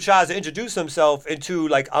somebody who tries to introduce himself into,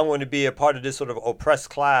 like, I want to be a part of this sort of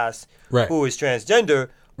oppressed class who is transgender.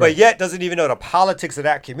 But yet doesn't even know the politics of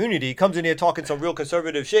that community. Comes in here talking some real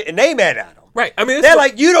conservative shit, and they mad at him. Right. I mean, they're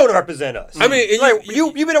like, you don't represent us. I mean,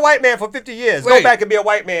 you've been a white man for 50 years. Go back and be a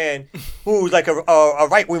white man who's like a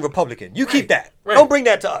right wing Republican. You keep that. Right. Don't bring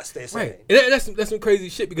that to us. They're saying. Right. And that's some crazy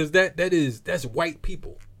shit because that's white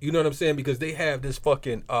people. You know what I'm saying? Because they have this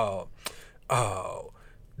fucking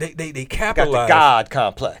They capitalize. Got the God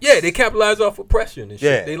complex. Yeah, they capitalize off oppression and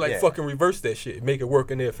shit. They fucking reverse that shit and make it work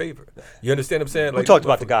in their favor. You understand what I'm saying? We talked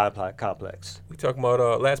about the God complex. We talking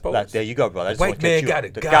about Last Poets. There you go, brother. White man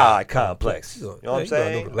got the God complex. You know what I'm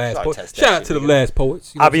saying? Shout out to the Last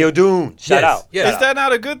Poets. Abiodun. Shout out. Is that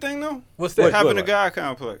not a good thing though? What's that? Having a God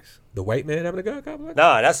complex. The white man having a God complex?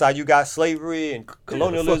 Nah, that's how you got slavery and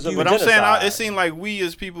colonialism. But I'm saying it seems like we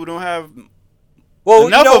as people don't have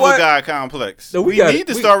enough of a God complex. No, we need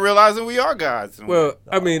to start realizing we are gods. Well,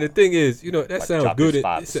 I mean, the thing is, that sounds good.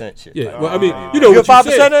 5% shit. Yeah, well, I mean, you're a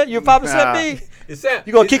 5%er? You're a 5% B?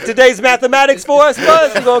 You gonna kick today's mathematics for us,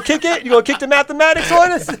 Buzz? You gonna kick it? You gonna kick the mathematics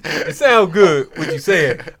on us? It sounds good what you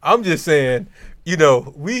saying. I'm just saying,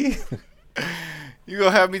 we. You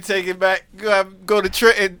gonna have me take it back? You gonna go to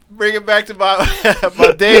Trent and bring it back to my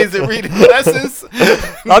days and reading lessons?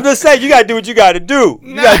 I'm just saying, you gotta do what you gotta do.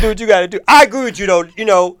 You gotta do what you gotta do. I agree with you, though.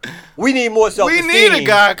 We need more self-esteem. We need a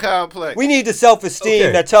God complex. We need the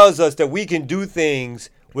self-esteem that tells us that we can do things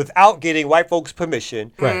without getting white folks'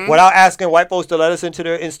 permission, without asking white folks to let us into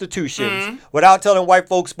their institutions, without telling white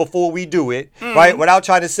folks before we do it, right? Without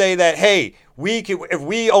trying to say that, hey, if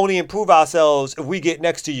we only improve ourselves if we get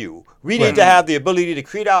next to you. We need to have the ability to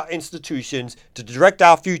create our institutions, to direct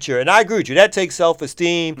our future. And I agree with you. That takes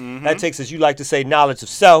self-esteem. That takes, as you like to say, knowledge of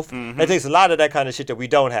self. That takes a lot of that kind of shit that we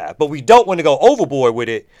don't have. But we don't want to go overboard with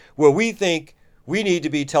it, where we think we need to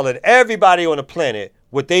be telling everybody on the planet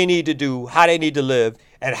what they need to do, how they need to live,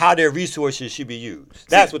 and how their resources should be used.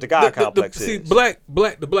 That's what the God complex is. See, the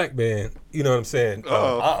black man, you know what I'm saying?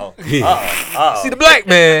 Uh-oh. See, the black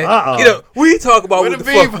man, you know, we talk about what the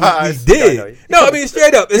fuck we did. No, I mean,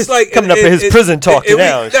 straight up. It's like coming up in his prison talk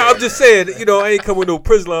now. No, I'm just saying, you know, I ain't coming with no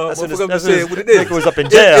prison law. I'm just saying what it is. Nigga was up in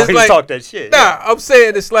jail. He talked that shit. Nah, I'm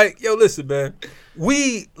saying it's like, yo, listen, man.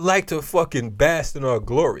 We like to fucking bask in our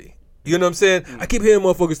glory. You know what I'm saying? I keep hearing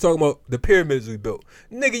motherfuckers talking about the pyramids we built.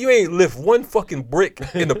 Nigga, you ain't lift one fucking brick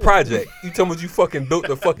in the project. You talking about you fucking built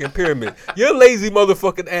the fucking pyramid. Your lazy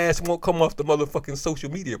motherfucking ass won't come off the motherfucking social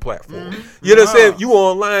media platform. You know what I'm saying? You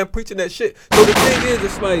online preaching that shit. So the thing is,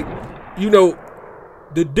 it's like, you know,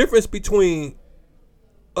 the difference between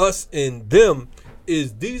us and them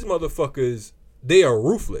is these motherfuckers, they are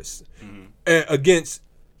ruthless against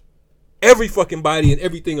every fucking body and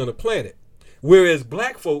everything on the planet. Whereas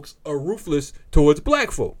black folks are ruthless towards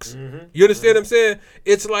black folks. You understand what I'm saying?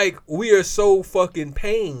 It's like we are so fucking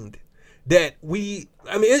pained that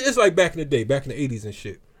it's like back in the day, back in the 80s and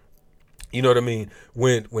shit. You know what I mean?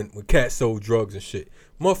 When cats sold drugs and shit.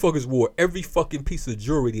 Motherfuckers wore every fucking piece of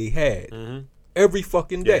jewelry they had. Every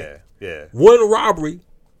fucking day. Yeah. One robbery,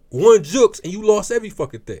 one jukes, and you lost every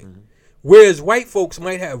fucking thing. Whereas white folks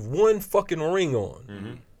might have one fucking ring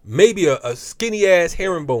on. Maybe a skinny ass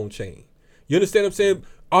herringbone chain. You understand what I'm saying?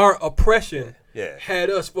 Our oppression had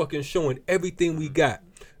us fucking showing everything we got.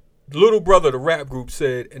 Little Brother, the rap group,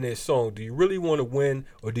 said in their song, do you really want to win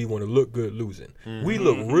or do you want to look good losing? We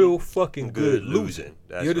look real fucking good losing.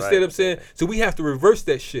 You understand what I'm saying? So we have to reverse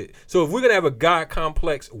that shit. So if we're going to have a God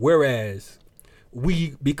complex, whereas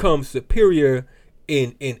we become superior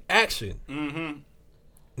in action,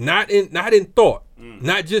 not in thought.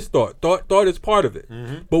 Not just thought. Thought is part of it.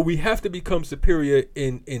 But we have to become superior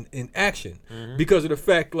in action because of the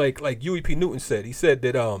fact, like Huey P. Newton said. He said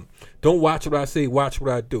that don't watch what I say, watch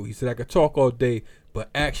what I do. He said I could talk all day,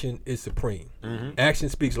 but action is supreme. Action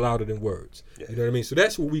speaks louder than words. You know what I mean? So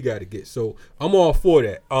that's what we got to get. So I'm all for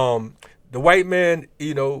that. The white man,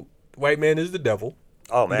 you know, white man is the devil.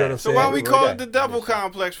 Oh man. You know what I'm saying? So why we call it the devil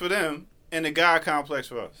complex for them and the God complex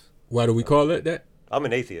for us? Why do we call it that? I'm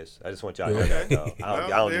an atheist. I just want y'all to know that. No, I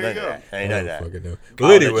don't know that. I ain't know that.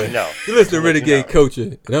 But anyway, you listen to Renegade Culture,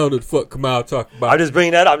 and I don't know what the fuck Kamal talk about. I'm just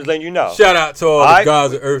bringing that up. I'm just letting you know. Shout out to all the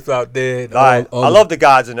gods of earth out there. I love the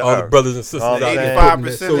gods in the all earth. the brothers and sisters out there.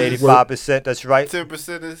 85%. That's right.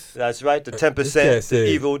 10%. That's right. The 10%, the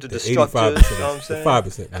evil, the destructive. You know what I'm saying?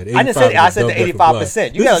 5%. I didn't say. I said the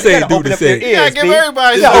 85%. You gotta open up your ears. Yeah, give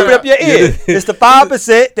everybody. You gotta open up your ears. It's the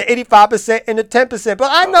 5%, the 85%, and the 10%. But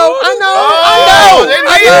I know. They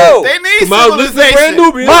need civilization.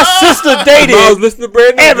 My sister dated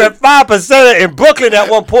every 5% in Brooklyn at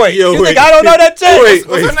one point. You think I don't know that shit?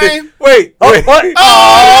 What's her name? Wait. Oh,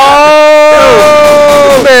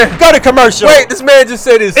 man. Go to commercial. Wait, this man just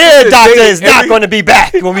said his ear doctor is not going to be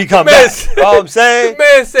back when we come back. You know what I'm saying? The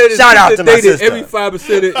man said his shout out to my sister. Every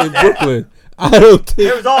 5% in Brooklyn. I don't think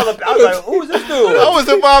it was all up. I was like, who's this dude? I was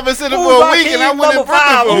in 5% for a week and I went in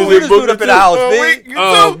Brooklyn for a week. Who's this dude up in the house, B?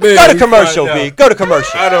 Oh, man, go to commercial, B. Go to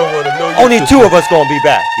commercial. I don't want to know. Only two of us going to be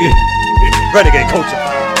back. Renegade Culture.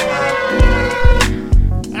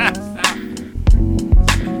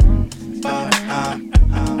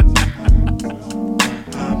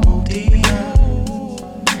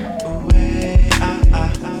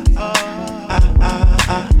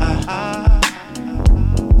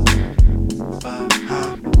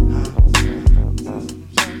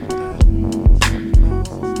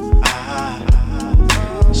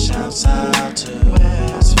 Shouts out to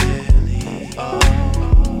West Philly.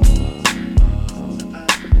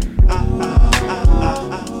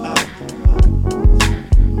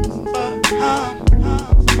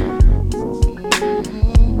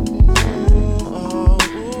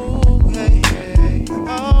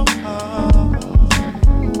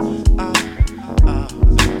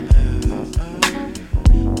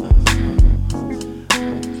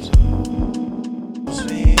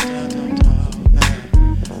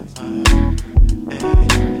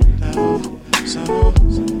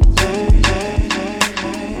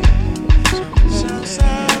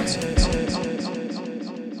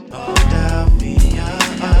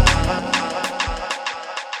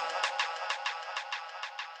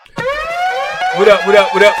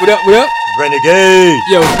 What up? Renegade.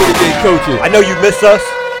 Yo, Renegade Culture. I know you miss us.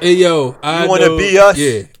 Hey, yo. You want to be us?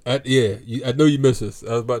 Yeah. I know you miss us.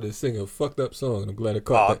 I was about to sing a fucked up song, and I'm glad I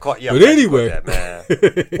caught that. Yeah, but anyway. That, man.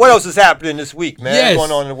 What else is happening this week, man? Yes. What's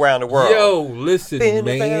going on around the world? Yo, listen,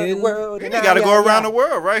 man. You got to go around the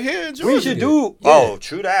world right here in Georgia. We should do. Yeah. Oh,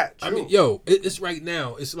 true that. True. I mean, yo, it's right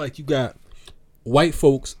now. It's like you got white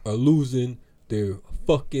folks are losing their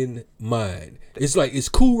fucking mind. It's like it's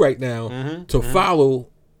cool right now to follow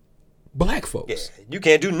black folks. Yeah, you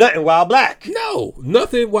can't do nothing while black. No,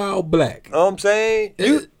 nothing while black. You know what I'm saying?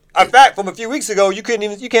 In fact, from a few weeks ago, you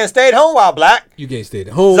can't stay at home while black. You can't stay at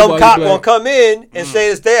home. Some cop gonna come in and say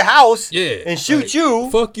it's their house and shoot you.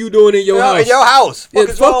 Fuck you doing in your house. In your house.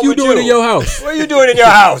 Fuck you doing in your house. What are you doing in your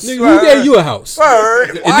house? Nigga, who gave you a house?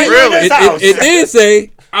 Word. Why you in this house? It did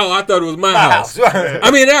say, oh, I thought it was my house.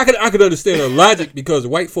 I mean, I could understand the logic because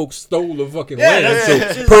white folks stole the fucking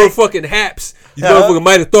land. So per fucking haps, you motherfucker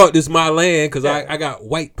might have thought this is my land because I got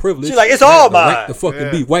white privilege. She's like, it's all mine. Right to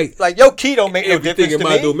fucking be white. Like, your key don't make no difference to me. Everything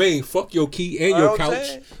in my domain. Fuck your key and your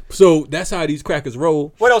couch. So that's how these crackers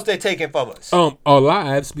roll. What else they taking from us? Our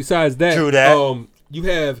lives. Besides that, true that. You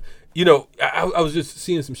have, I was just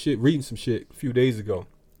seeing some shit, reading some shit a few days ago.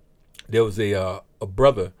 There was a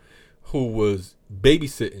brother who was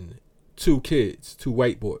babysitting two white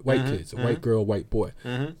kids, a white girl, white boy,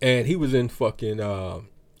 and he was in fucking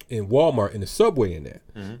in Walmart in the subway in there,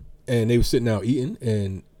 and they were sitting out eating,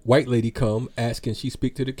 and white lady come asking she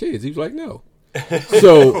speak to the kids. He was like, no.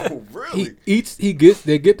 So really?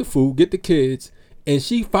 they get the food, get the kids, and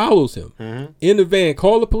she follows him in the van,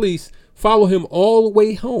 call the police, follow him all the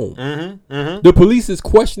way home. The police is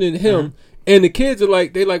questioning him. And the kids are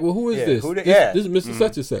like, well, who is this? This is Mr.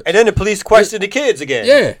 Such and Such. And then the police question the kids again.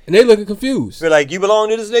 Yeah, and they looking confused. They're like, you belong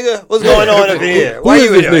to this nigga? What's going on over here? Why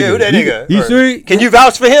you here? Who that nigga? He sure? Can you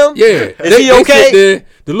vouch for him? Yeah. Is he okay? There,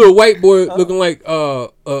 the little white boy looking like a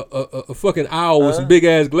fucking owl with some big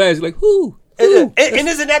ass glasses. Like, who? And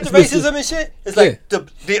isn't that the racism and shit? It's like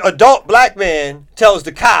the adult black man tells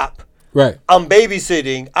the cop, right, I'm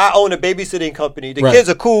babysitting. I own a babysitting company. The kids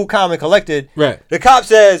are cool, calm, and collected. Right. The cop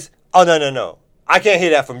says, oh, no. I can't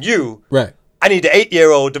hear that from you. Right. I need the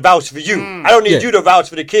 8-year-old to vouch for you. I don't need you to vouch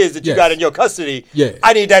for the kids that you got in your custody. Yeah.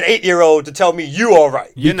 I need that 8-year-old to tell me you all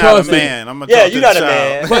right. You're not a man. I'm gonna talk you're to not the a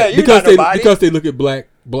man. child. Right. Because they look at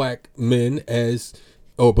black men as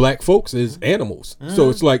black folks as animals. So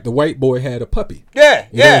it's like the white boy had a puppy. Yeah.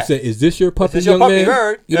 You know what I'm saying? Is this your puppy, young man?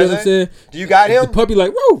 Bird? You know what I'm saying? Do you got him? The puppy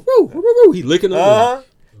like, woo, woo, woo, woo. He licking him.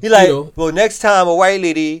 He like, well, next time a white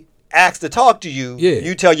lady asks to talk to you,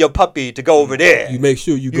 you tell your puppy to go over there. You make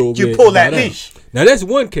sure you go over there. You pull that leash. Now that's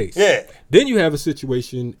one case. Yeah. Then you have a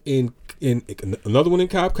situation in another one in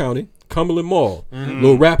Cobb County, Cumberland Mall.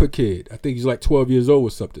 Little rapper kid. I think he's like 12 years old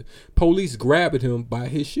or something. Police grabbing him by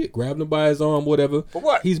his shit, grabbing him by his arm, whatever. For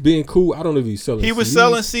what? He's being cool. I don't know if he's selling. He was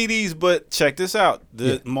selling CDs, but check this out.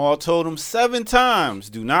 The mall told him 7 times,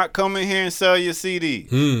 do not come in here and sell your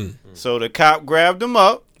CDs. So the cop grabbed him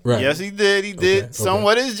up. Right. Yes, he did. He did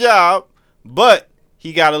somewhat his job, but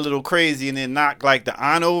he got a little crazy and then knocked like the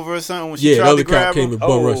aunt over or something when she tried to grab him. Came and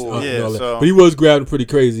bum rushed aunt and all that. So, but he was grabbing pretty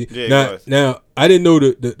crazy. Yeah, now I didn't know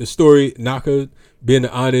the story. Naka being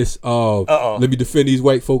the honest of let me defend these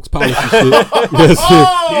white folks policy shit. He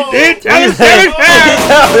did tell him 7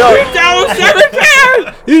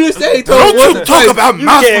 times. He just said he told don't you talk about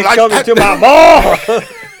my can't like come that. into my mall.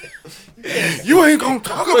 You ain't gonna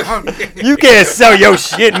talk about me. You can't sell your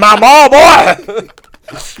shit in my mall, boy.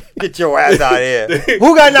 Get your ass out of here.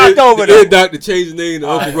 Who got knocked over though? The doctor changed his name to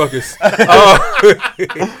Uncle Ruckus.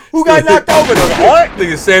 Who got knocked over though? What?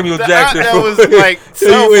 Nigga Samuel Jackson. That was like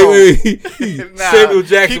wait. Samuel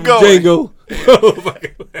Jackson from Django. They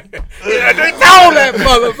told that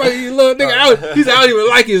motherfucker, you little nigga. He's I don't even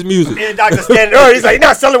like his music. And Dr. standing there, he's like, you're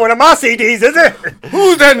not selling one of my CDs, is it?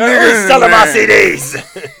 Who's that nigga? Who's selling my CDs?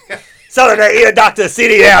 Selling that ear doctor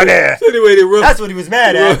CD down there. Anyway, that's what he was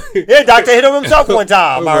mad at. Ear doctor hit him himself one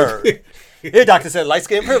time, I heard. Ear doctor said light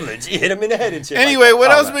skin privilege. He hit him in the head and shit. Anyway,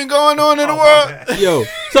 what else been going on in the world? Yo,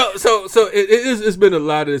 so it's been a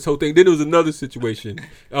lot of this whole thing. Then there was another situation.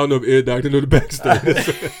 I don't know if Ear Doctor know the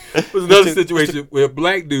backstory. It was another situation where a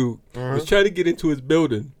black dude was trying to get into his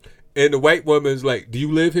building, and the white woman's like, "Do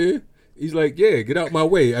you live here?" He's like, yeah, get out my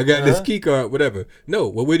way. I got this key card, whatever. No,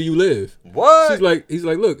 well, where do you live? What? He's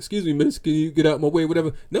like, look, excuse me, miss, can you get out my way,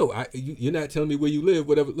 whatever? No, you're not telling me where you live,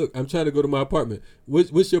 whatever. Look, I'm trying to go to my apartment.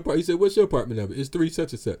 What's your apartment? He said, what's your apartment number? It's 3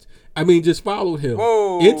 such and such. I mean, just followed him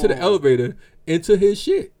into the elevator, into his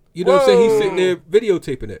shit. You know what I'm saying? He's sitting there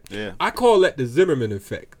videotaping it. Yeah. I call that the Zimmerman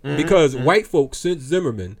effect. Because white folks, since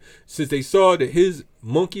they saw that his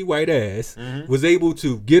monkey white ass was able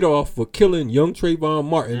to get off for killing young Trayvon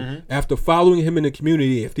Martin after following him in the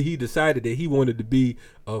community after he decided that he wanted to be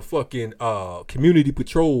a fucking community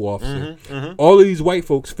patrol officer. All of these white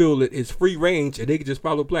folks feel that it's free range and they can just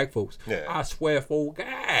follow black folks. Yeah. I swear for God.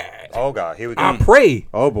 Oh God, here we go. I pray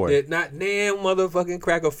boy that not damn motherfucking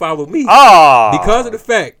cracker follow me. Ah, because of the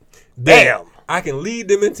fact that I can lead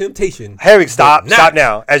them in temptation. Harry, stop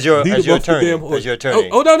now. As your attorney.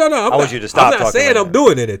 Oh no. I want you to stop. I'm not saying I'm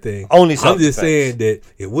doing anything. Only I'm just saying that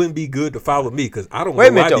it wouldn't be good to follow me because I don't know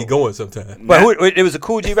where I be going sometimes. But it was a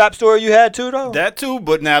Kool G Rap story you had too, though. That too.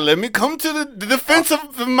 But now let me come to the defense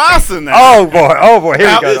of Massa now. Oh boy.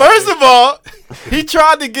 Here we go. First of all, he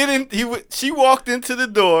tried to get in. She walked into the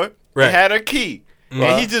door. Right. And had her key.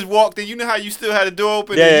 And he just walked in. You know how you still had the door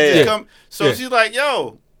open? Yeah. Come. So she's like,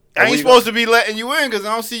 yo. I ain't supposed to be letting you in because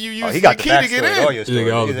I don't see you use your key to get in.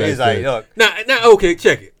 He's like, look. Now, okay,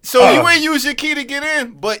 check it. So you ain't use your key to get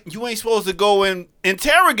in, but you ain't supposed to go and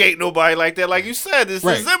interrogate nobody like that. Like you said, it's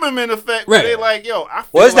the Zimmerman effect. Where they're like, yo, I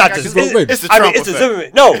feel it's not just it's the Trump effect. The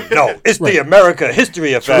Zimmerman. No, it's the America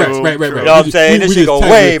history effect. Right. You know what I'm saying? This should go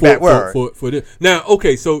way back. For this. Now,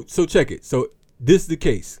 okay, so check it. So this is the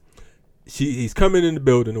case. He's coming in the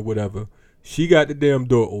building or whatever. She got the damn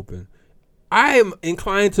door open. I am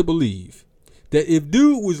inclined to believe that if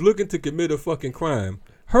dude was looking to commit a fucking crime,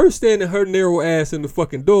 her standing her narrow ass in the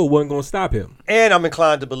fucking door wasn't going to stop him. And I'm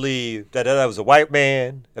inclined to believe that if that was a white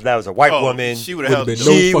man, if that was a white woman, she would have held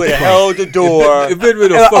the door. If it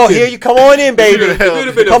been a here you come on in, baby.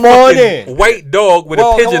 Come on in. White dog with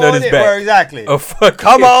a pigeon on his back. Exactly.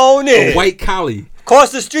 Come on in. A white collie.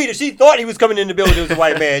 Across the street, if she thought he was coming in the building, it was a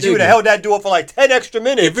white man. She would have held that door for like 10 extra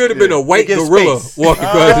minutes. If it would have been a white gorilla walking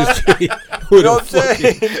across the street, with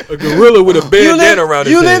a gorilla with a bandana around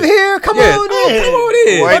his head. You live here? Come on in. Come on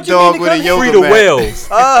in. White dog with a yoga mat. Free the whales.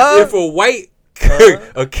 If a white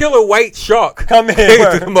a killer white shark come in,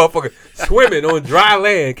 the motherfucker swimming on dry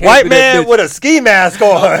land. White man with a ski mask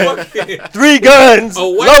on, 3 guns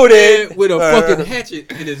loaded, man with a fucking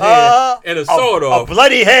hatchet in his hand and a sword off, a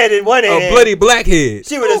bloody head in one hand, a bloody black head.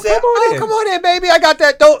 She would have said, come on in, baby. I got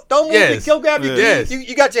that. Don't move me. Go grab your keys.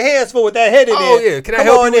 You got your hands full with that head in there. Oh yeah, can I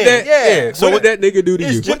help you with that? Yeah. So what that nigga do to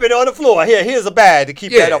you? It's dripping on the floor. Here's a bag to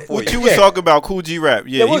keep that up for you. What you was talking about, Kool G Rap?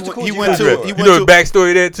 Yeah, he went to. You know the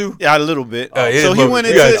backstory there too? Yeah, a little bit. So he went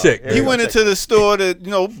into the store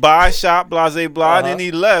to buy, shop, blase blah, and then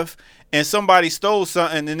he left. And somebody stole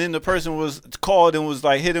something, and then the person was called and was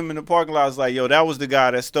like, hit him in the parking lot. I was like, yo, that was the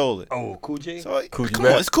guy that stole it. Oh, Kool G? So, come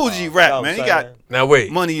on, it's Kool G Rap, man. He got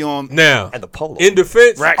money on. Now, and the polo. In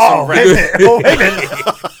defense. Racks on racks. Wait a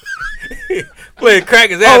minute. Playing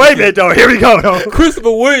crackers. Wait a minute, though. Here we go, though.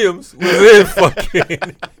 Christopher Williams was in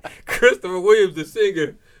fucking. Christopher Williams, the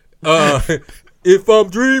singer. If I'm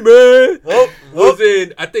Dreaming was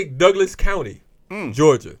in, I think, Douglas County,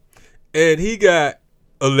 Georgia. And he got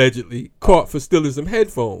allegedly caught for stealing some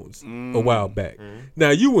headphones a while back.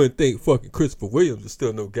 Now, you wouldn't think fucking Christopher Williams would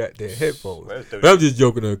steal no goddamn headphones. But I'm just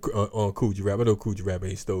joking on Kool G Rap. I know Kool G Rap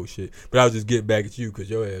ain't stole shit. But I was just getting back at you because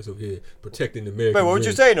your ass over here protecting the American Wait, what would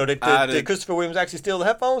dream. you say, though? Did Christopher Williams actually steal the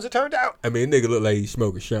headphones, it turned out? I mean, nigga look like he's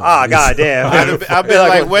smoking shot. Ah, goddamn. I've been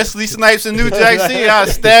like Wesley Snipes in New Jack City. I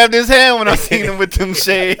stabbed his hand when I seen him with them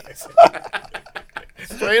shades.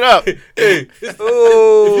 Straight up. Hey, if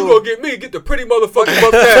you gonna get me, get the pretty motherfucker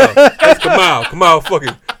uptown. That's Kamal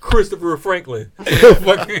fucking Christopher Franklin.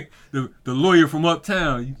 Fucking the lawyer from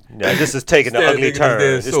uptown. Yeah, this is taking an ugly turn.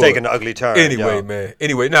 It's taking an ugly turn. Anyway, man.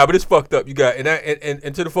 Anyway, but it's fucked up. You got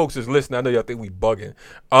and to the folks that's listening, I know y'all think we bugging.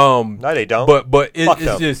 No, they don't. But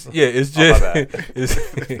it's just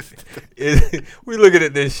we looking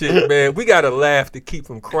at this shit, man. We gotta laugh to keep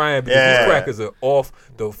from crying because these crackers are off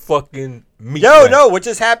the fucking meat. No, what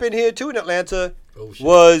just happened here too in Atlanta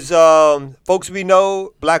was folks we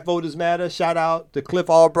know, Black Voters Matter. Shout out to Cliff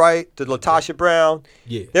Albright, to LaTasha Brown.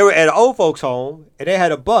 Yeah, they were at an old folks home and they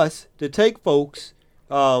had a bus to take folks,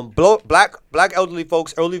 black elderly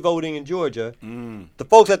folks, early voting in Georgia. The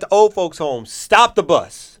folks at the old folks home stopped the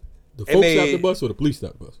bus. The folks stopped the bus or the police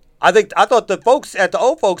stopped the bus? I thought the folks at the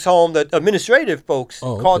old folks home, the administrative folks,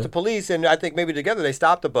 called the police, and I think maybe together they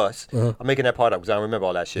stopped the bus. I'm making that part up because I don't remember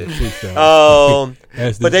all that shit.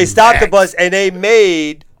 But they stopped the bus and they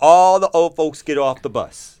made all the old folks get off the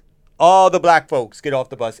bus. All the black folks get off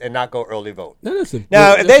the bus and not go early vote. Now,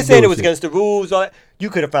 if they're saying it was against the rules, you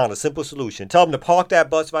could have found a simple solution. Tell them to park that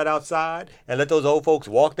bus right outside and let those old folks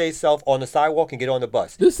walk themselves on the sidewalk and get on the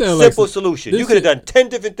bus. Simple solution. You could have done 10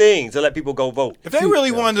 different things to let people go vote. If they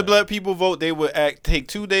really wanted to let people vote, they would take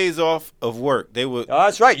 2 days off of work. They would. Oh,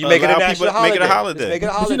 that's right. You make it a national holiday. Make it a holiday. Make it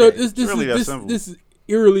a holiday. This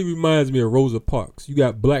eerily reminds me of Rosa Parks. You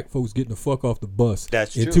got black folks getting the fuck off the bus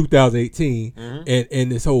in 2018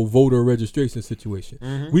 and this whole voter registration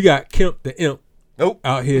situation. We got Kemp the Imp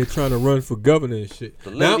out here trying to run for governor and shit.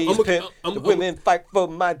 The ladies pimp, the women fight for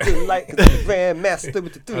my delight because the grandmaster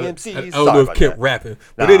with the 3 MCs. I don't know if Kemp rapping.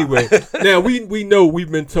 But anyway, now we know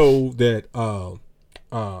we've been told that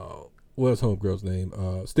what's homegirl's name?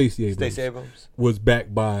 Stacey Abrams. Was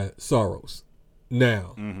backed by Soros.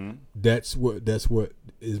 Now, that's what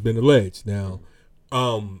has been alleged. Now,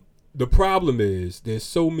 the problem is there's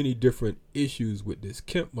so many different issues with this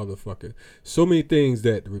Kemp motherfucker. So many things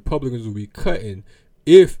that the Republicans will be cutting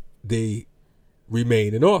if they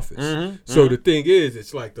remain in office. So the thing is,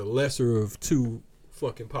 it's like the lesser of two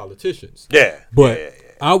fucking politicians. Yeah. But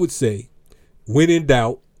I would say, when in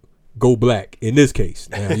doubt, go black in this case.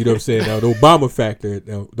 Now, you know what I'm saying? Now, the Obama factor,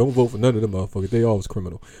 now, don't vote for none of them motherfuckers. They always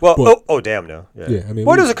criminal. Well, damn no. Yeah, I mean.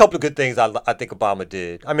 Well, there's a couple of good things I think Obama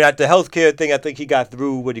did. I mean, at the healthcare thing, I think he got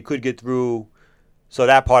through what he could get through. So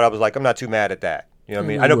that part, I was like, I'm not too mad at that. You know what I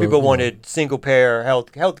mean? I know people wanted single-payer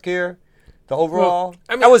healthcare, the overall.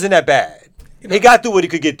 That wasn't that bad. He got through what he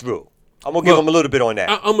could get through. I'm going to give him a little bit on that.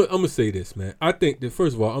 I'm going to say this, man. I think that,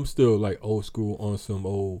 first of all, I'm still like old school on some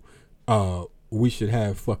old, we should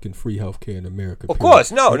have fucking free healthcare in America. Of course,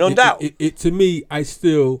 no doubt. To me, that's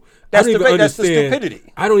the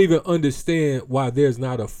stupidity. I don't even understand why there's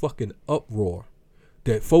not a fucking uproar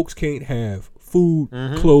that folks can't have food,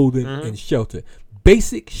 clothing, and shelter.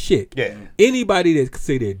 Basic shit. Yeah. Anybody that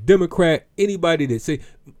say they're Democrat, anybody that say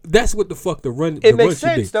that's what the fuck the run. It makes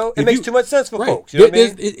sense though. It makes too much sense for folks. You know what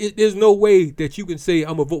I mean? There's no way that you can say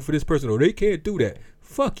I'm gonna vote for this person or they can't do that.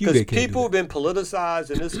 Fuck you. Because people have been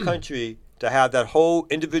politicized in this country to have that whole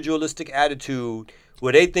individualistic attitude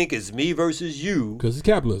where they think it's me versus you. Because it's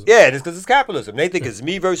capitalism. Yeah, it's because it's capitalism. They think it's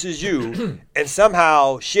me versus you. And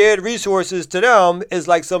somehow shared resources to them is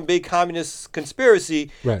like some big communist conspiracy.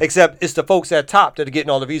 Right. Except it's the folks at top that are getting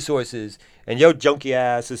all the resources. And your junky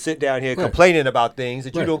ass is sitting down here complaining about things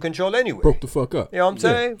that you don't control anyway. Broke the fuck up. You know what I'm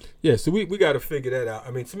saying? Yeah, so we got to figure that out.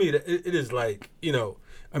 I mean, to me, it is like, you know,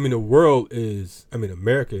 I mean, the world is, I mean,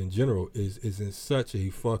 America in general is in such a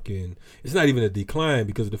fucking, it's not even a decline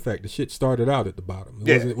because of the fact the shit started out at the bottom.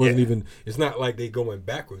 It wasn't even, it's not like they going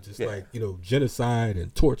backwards. It's like, you know, genocide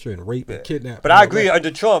and torture and rape and kidnapping. But I agree, under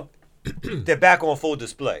Trump, they're back on full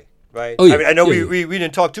display, right? Oh, yeah. I mean, I know we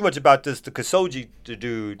didn't talk too much about this, the Khashoggi, the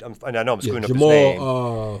dude, I know I'm screwing up his name.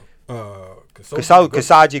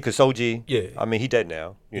 Khashoggi. Yeah. I mean, he dead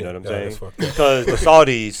now. You know what I'm saying? Because the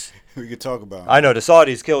Saudis... We could talk about it. I know the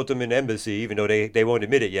Saudis killed him in the embassy, even though they won't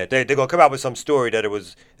admit it yet. They're going to come out with some story that it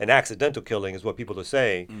was an accidental killing, is what people are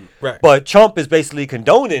saying. Right. But Trump is basically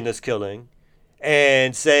condoning this killing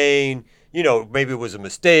and saying, you know, maybe it was a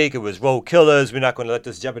mistake, it was rogue killers, we're not going to let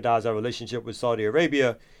this jeopardize our relationship with Saudi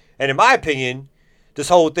Arabia. And in my opinion, this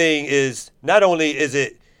whole thing is, not only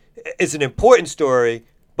it's an important story,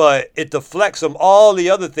 but it deflects from all the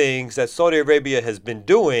other things that Saudi Arabia has been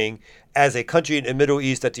doing as a country in the Middle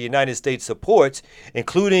East that the United States supports,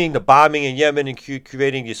 including the bombing in Yemen and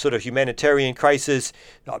creating this sort of humanitarian crisis,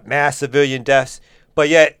 mass civilian deaths. But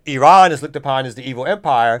yet Iran is looked upon as the evil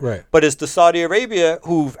empire. Right. But it's the Saudi Arabia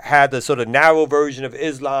who've had the sort of narrow version of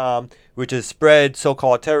Islam, which has spread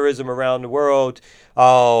so-called terrorism around the world.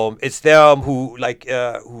 It's them who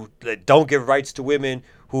don't give rights to women,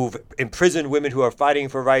 who've imprisoned women who are fighting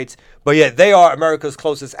for rights, but yet they are America's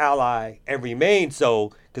closest ally and remain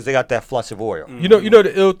so because they got that flush of oil. You know,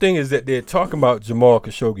 the ill thing is that they're talking about Jamal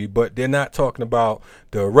Khashoggi, but they're not talking about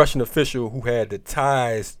the Russian official who had the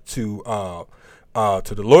ties to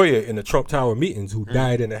the lawyer in the Trump Tower meetings who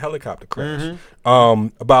died in a helicopter crash.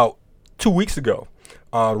 About 2 weeks ago,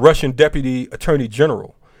 Russian Deputy Attorney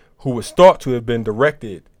General, who was thought to have been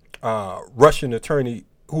directed, Russian attorney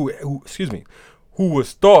who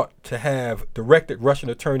was thought to have directed Russian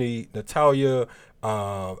attorney Natalia,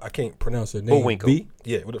 I can't pronounce her name. Bullwinkle.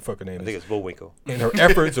 Yeah, what the fuck her name is? I think it's Bullwinkle. In her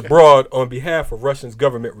efforts abroad on behalf of Russia's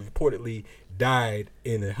government, reportedly died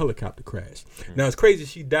in a helicopter crash. Now, it's crazy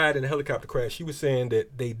she died in a helicopter crash. She was saying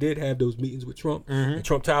that they did have those meetings with Trump in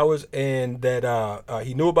Trump Towers and that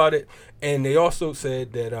he knew about it. And they also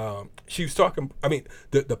said that she was talking, I mean,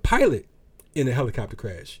 the pilot in the helicopter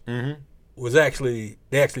crash was they actually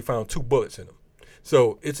found 2 bullets in him.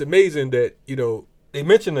 So it's amazing that, you know, they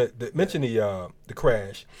mentioned the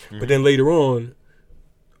crash, but then later on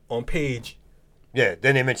page then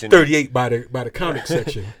they mentioned 38 by the comic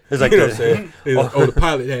section. It's like, you know what I'm saying? The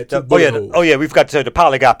pilot had 2 bullet holes. Oh yeah, we've got to say the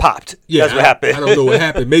pilot got popped. Yeah, that's what happened. I don't know what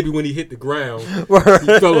happened. Maybe when he hit the ground, he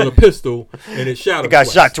fell on a pistol and it shot him. Got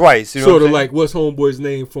shot twice. You know sort of like what's homeboy's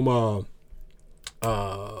name from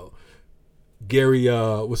Gary,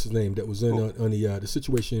 what's his name that was in on the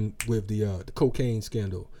situation with the cocaine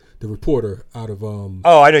scandal. the reporter out of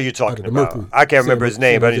I know you're talking about. I can't remember his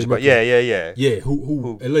name, but yeah,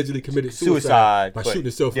 who allegedly committed suicide by shooting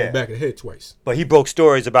himself in the back of the head twice. But he broke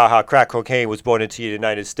stories about how crack cocaine was brought into the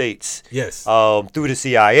United States. Yes. Through the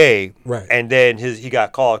CIA. Right. And then he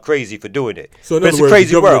got called crazy for doing it. So in other words,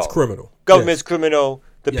 crazy the government's world. criminal. Government's criminal.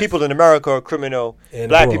 The people in America are criminal. And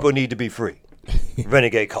black people need to be free.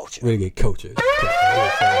 Renegade culture. Renegade culture.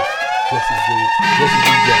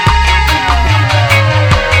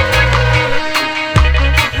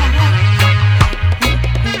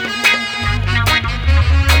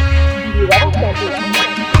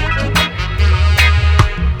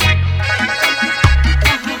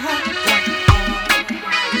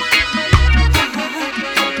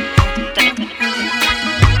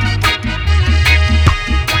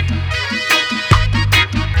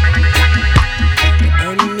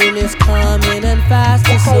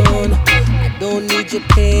 Soon. I don't need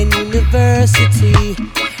Japan University,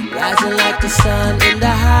 rising like the sun in the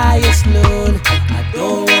highest noon. I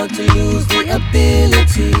don't want to lose the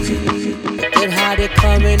ability. Look at how they're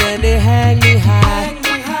coming and they hang me high.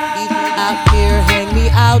 Even out here, hang me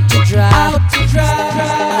out to dry. On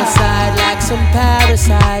the side like some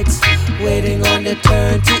parasites, waiting on their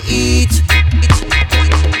turn to eat.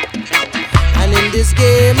 And in this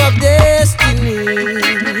game of destiny,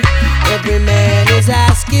 every man is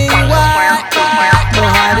asking why, or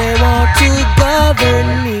how they want to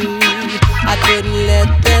govern me. I couldn't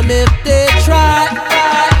let them if they tried.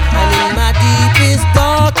 And in my deepest,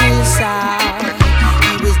 darkest side,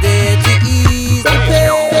 he was there to ease the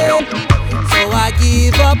pain. So I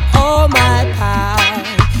give up all my power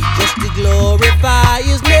just to glorify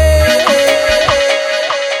his name.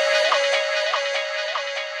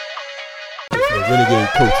 Renegade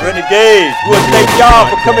culture. Renegades. We want to thank y'all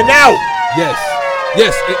for coming out. Yes.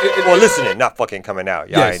 Well, listening, not fucking coming out.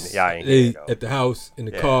 Y'all ain't they at the house, in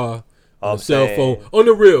the car, on the cell phone, on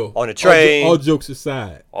the real, on the train. All jokes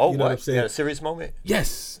aside. Oh, you know what I'm saying? You had a serious moment?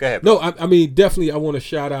 Yes. Go ahead. No, I mean, definitely I want to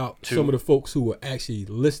shout out some of the folks who are actually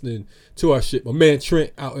listening to our shit. My man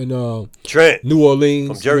Trent out in New Orleans.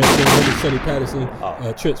 From Jersey. Sonny Patterson.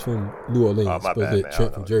 Trent's from New Orleans. Oh, my bad, man.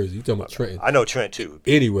 Trent from Jersey. You talking about Trent. I know Trent, too.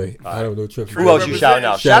 Anyway, I don't know Trent from Who else you shouting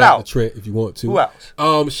out? Shout out to Trent if you want to. Who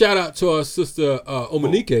else? Shout out to our sister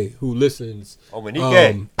Omanike, who listens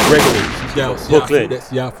regularly. She's down Brooklyn. That's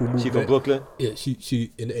Yafu movement. She from Brooklyn? Yeah,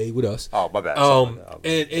 she in the A with us. Oh, my bad.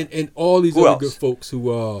 And all these other good folks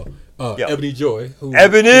who Ebony Joy,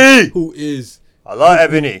 who is I love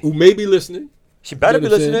Ebony, who may be listening. She better be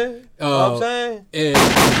listening. You know what I'm saying? And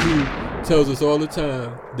who tells us all the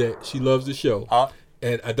time that she loves the show.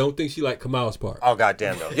 And I don't think she liked Kamal's part. Oh,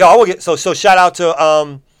 goddamn though. Yo, I will get so shout out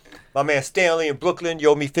to my man Stanley in Brooklyn. You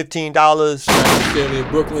owe me $15. Stanley in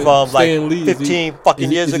Brooklyn. From Stan like Lee, 15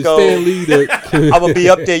 fucking years ago. Stan Lee I'm gonna be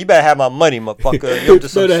up there. You better have my money, motherfucker. You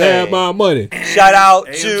better have my money. Shout out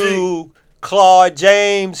to Claude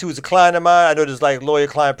James, who's a client of mine. I know there's like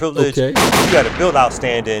lawyer-client privilege. Okay. You got a bill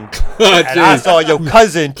outstanding. And I saw your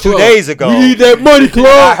cousin 2 days ago. You need that money, Claude.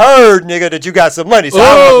 I heard, nigga, that you got some money, so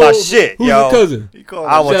I want my shit, who's yo. Your cousin?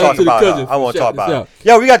 I want to talk about it. I want to talk about it.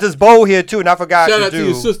 Yo, we got this bowl here, too, and I forgot to do. Shout out to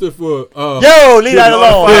your sister for... Yo, leave that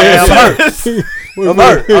alone, man. I'm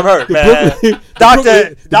hurt, man.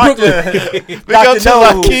 Doctor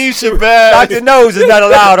Nose is not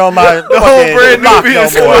allowed on my Brand Nubian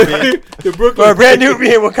no more. Brand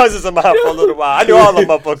Nubian with cousins of mine for a little while. I knew all the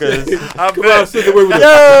motherfuckers.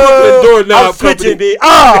 I'm switching, B.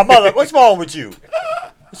 Mother, what's wrong with you?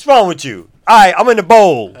 What's wrong with you? All right, I'm in the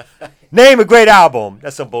bowl. Name a great album.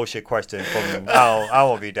 That's a bullshit question. I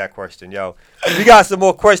won't read that question, yo. We got some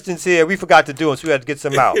more questions here. We forgot to do them, so we had to get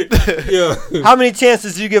some out. Yeah. How many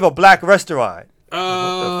chances do you give a black restaurant?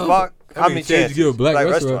 What the fuck? How many chances you give a black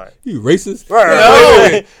restaurant? You racist? Right.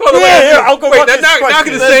 Wait, not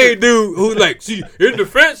the same dude who's like, see, in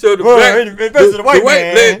defense of the black, in defense of the white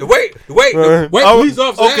man. The white police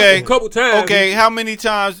officer a couple times. Okay, how many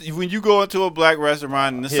times when you go into a black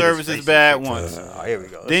restaurant and the service is bad once? Here we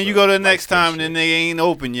go. Then you go to the next time and then they ain't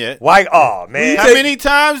open yet. White, man. How many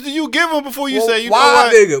times do you give them before you say, you know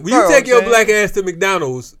what? Nigga, when you take your black ass to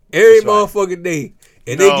McDonald's every motherfucking day,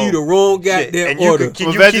 and they give you the wrong goddamn order. You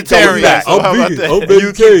keep going back. I'm vegan.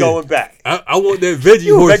 You keep going back. I want that veggie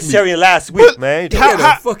you horse were vegetarian last week, man.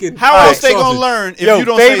 How else they gonna learn if you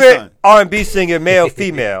don't say something? Favorite R&B singer, male,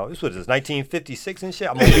 female. This was 1956 and shit.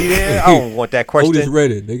 I'm gonna be there. I don't want that question. Otis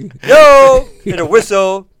Redding, nigga. Yo, hit a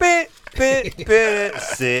whistle.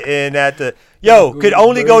 Sitting at the. Yo, could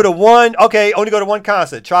only go to one. Okay, only go to one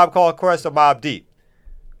concert. Tribe Called Quest or Mobb Deep.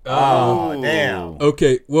 Oh, damn.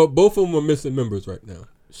 Okay, well, both of them are missing members right now.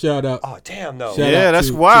 Shout out. Oh damn no. Yeah, that's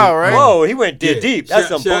wild, right? Whoa, he went deep. That's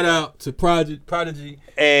some shout out to Prodigy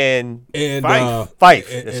and Fife.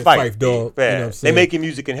 It's Fife, dog. Yeah. You know they making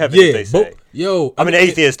music in heaven. Yeah, They say. I'm an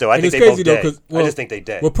atheist though. I think they both dead. I just think they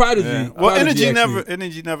dead. Well, Prodigy. Yeah. Prodigy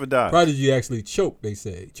Energy never died. Prodigy actually choked. They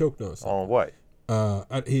say choked on something. On what?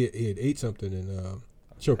 He had ate something and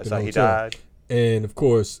choked. That's how he died. And of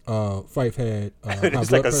course, Fife had. It's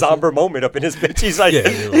like a somber moment up in his bitch. He's like,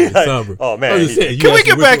 somber. Oh man. Can we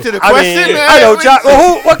get back to the question? Man? I know, John.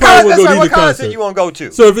 What concert you want to go to?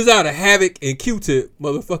 So if it's out of Havoc and Q-Tip,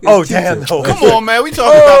 motherfucker. Oh damn! No. Come on, man. We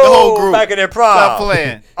talking about the whole group. Back in their prime. Stop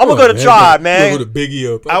playing. I'm gonna go to Tribe, man. I'm gonna go to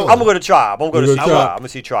Biggie up. I'm gonna go to Tribe. I'm gonna go to Tribe. I'm gonna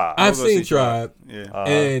see Tribe. I've seen Tribe. Yeah.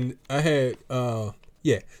 And I had So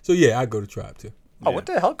yeah, I go to Tribe too. Oh, what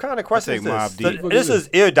the hell kind of question is this? Deep. This is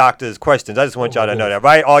Ear Doctor's questions. I just want y'all to know that,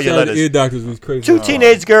 right? All your letters. Ear Doctors was crazy. 2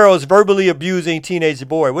 teenage girls verbally abusing teenage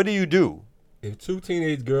boy. What do you do? If 2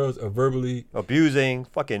 teenage girls are verbally abusing,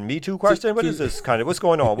 fucking Me Too question. What is this kind of? What's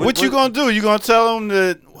going on? What you gonna do? You gonna tell them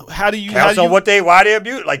that? Why they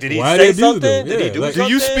abuse? Like, did he say something? Did he do something?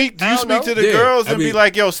 Do you speak to the girls and be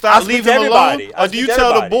like, yo, stop, leave him alone? Or do you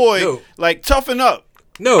tell the boy, like, toughen up?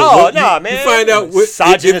 No. Nah, man. You find out what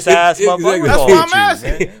misogynist ass motherfucker. That's what I'm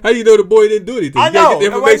asking. How do you know the boy didn't do anything? I know.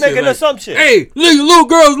 Everybody's making an assumption. Hey, little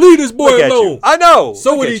girls, leave this boy alone. I know.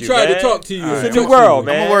 So when he tried to talk to you, it's a new world,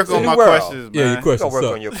 man. I'm gonna work on my questions, man. Yeah, your questions. Work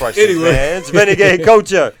on your questions, man. It's Renegade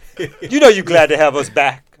Culture. You know you glad to have us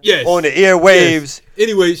back. Yes. On the airwaves. Yes.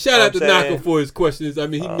 Anyway, shout out to Naka for his questions. I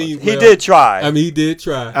mean, he did try. I mean, he did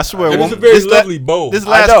try. I swear. And it's a very lovely bowl. This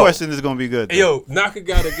last question is going to be good. Hey, yo, Naka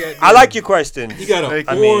got a get. I like your question. He got an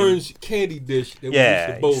orange candy dish that we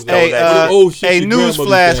used to bowl. Hey,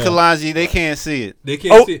 newsflash, Kalanji, they can't see it. They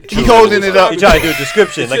can't see it. He holding it up. He trying to do a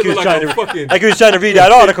description. like he was trying to read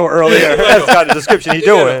that article earlier. That's the kind of description he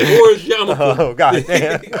doing. Orange yarmulke. Oh, God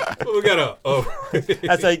damn. We got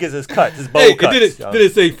That's how he gets his cuts, his bowl cuts. Did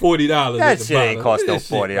it say $40? That shit ain't cost no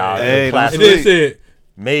 $40. Hey, and then it said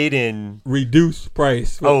made in reduced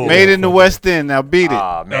price. Made in the West End. Now beat it.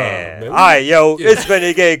 Oh man. All right, yo. It's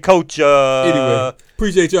Renegade Culture. Anyway,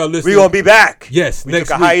 appreciate y'all listening. We gonna be back. Yes. We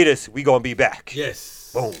took a hiatus. We gonna be back.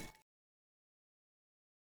 Yes. Boom.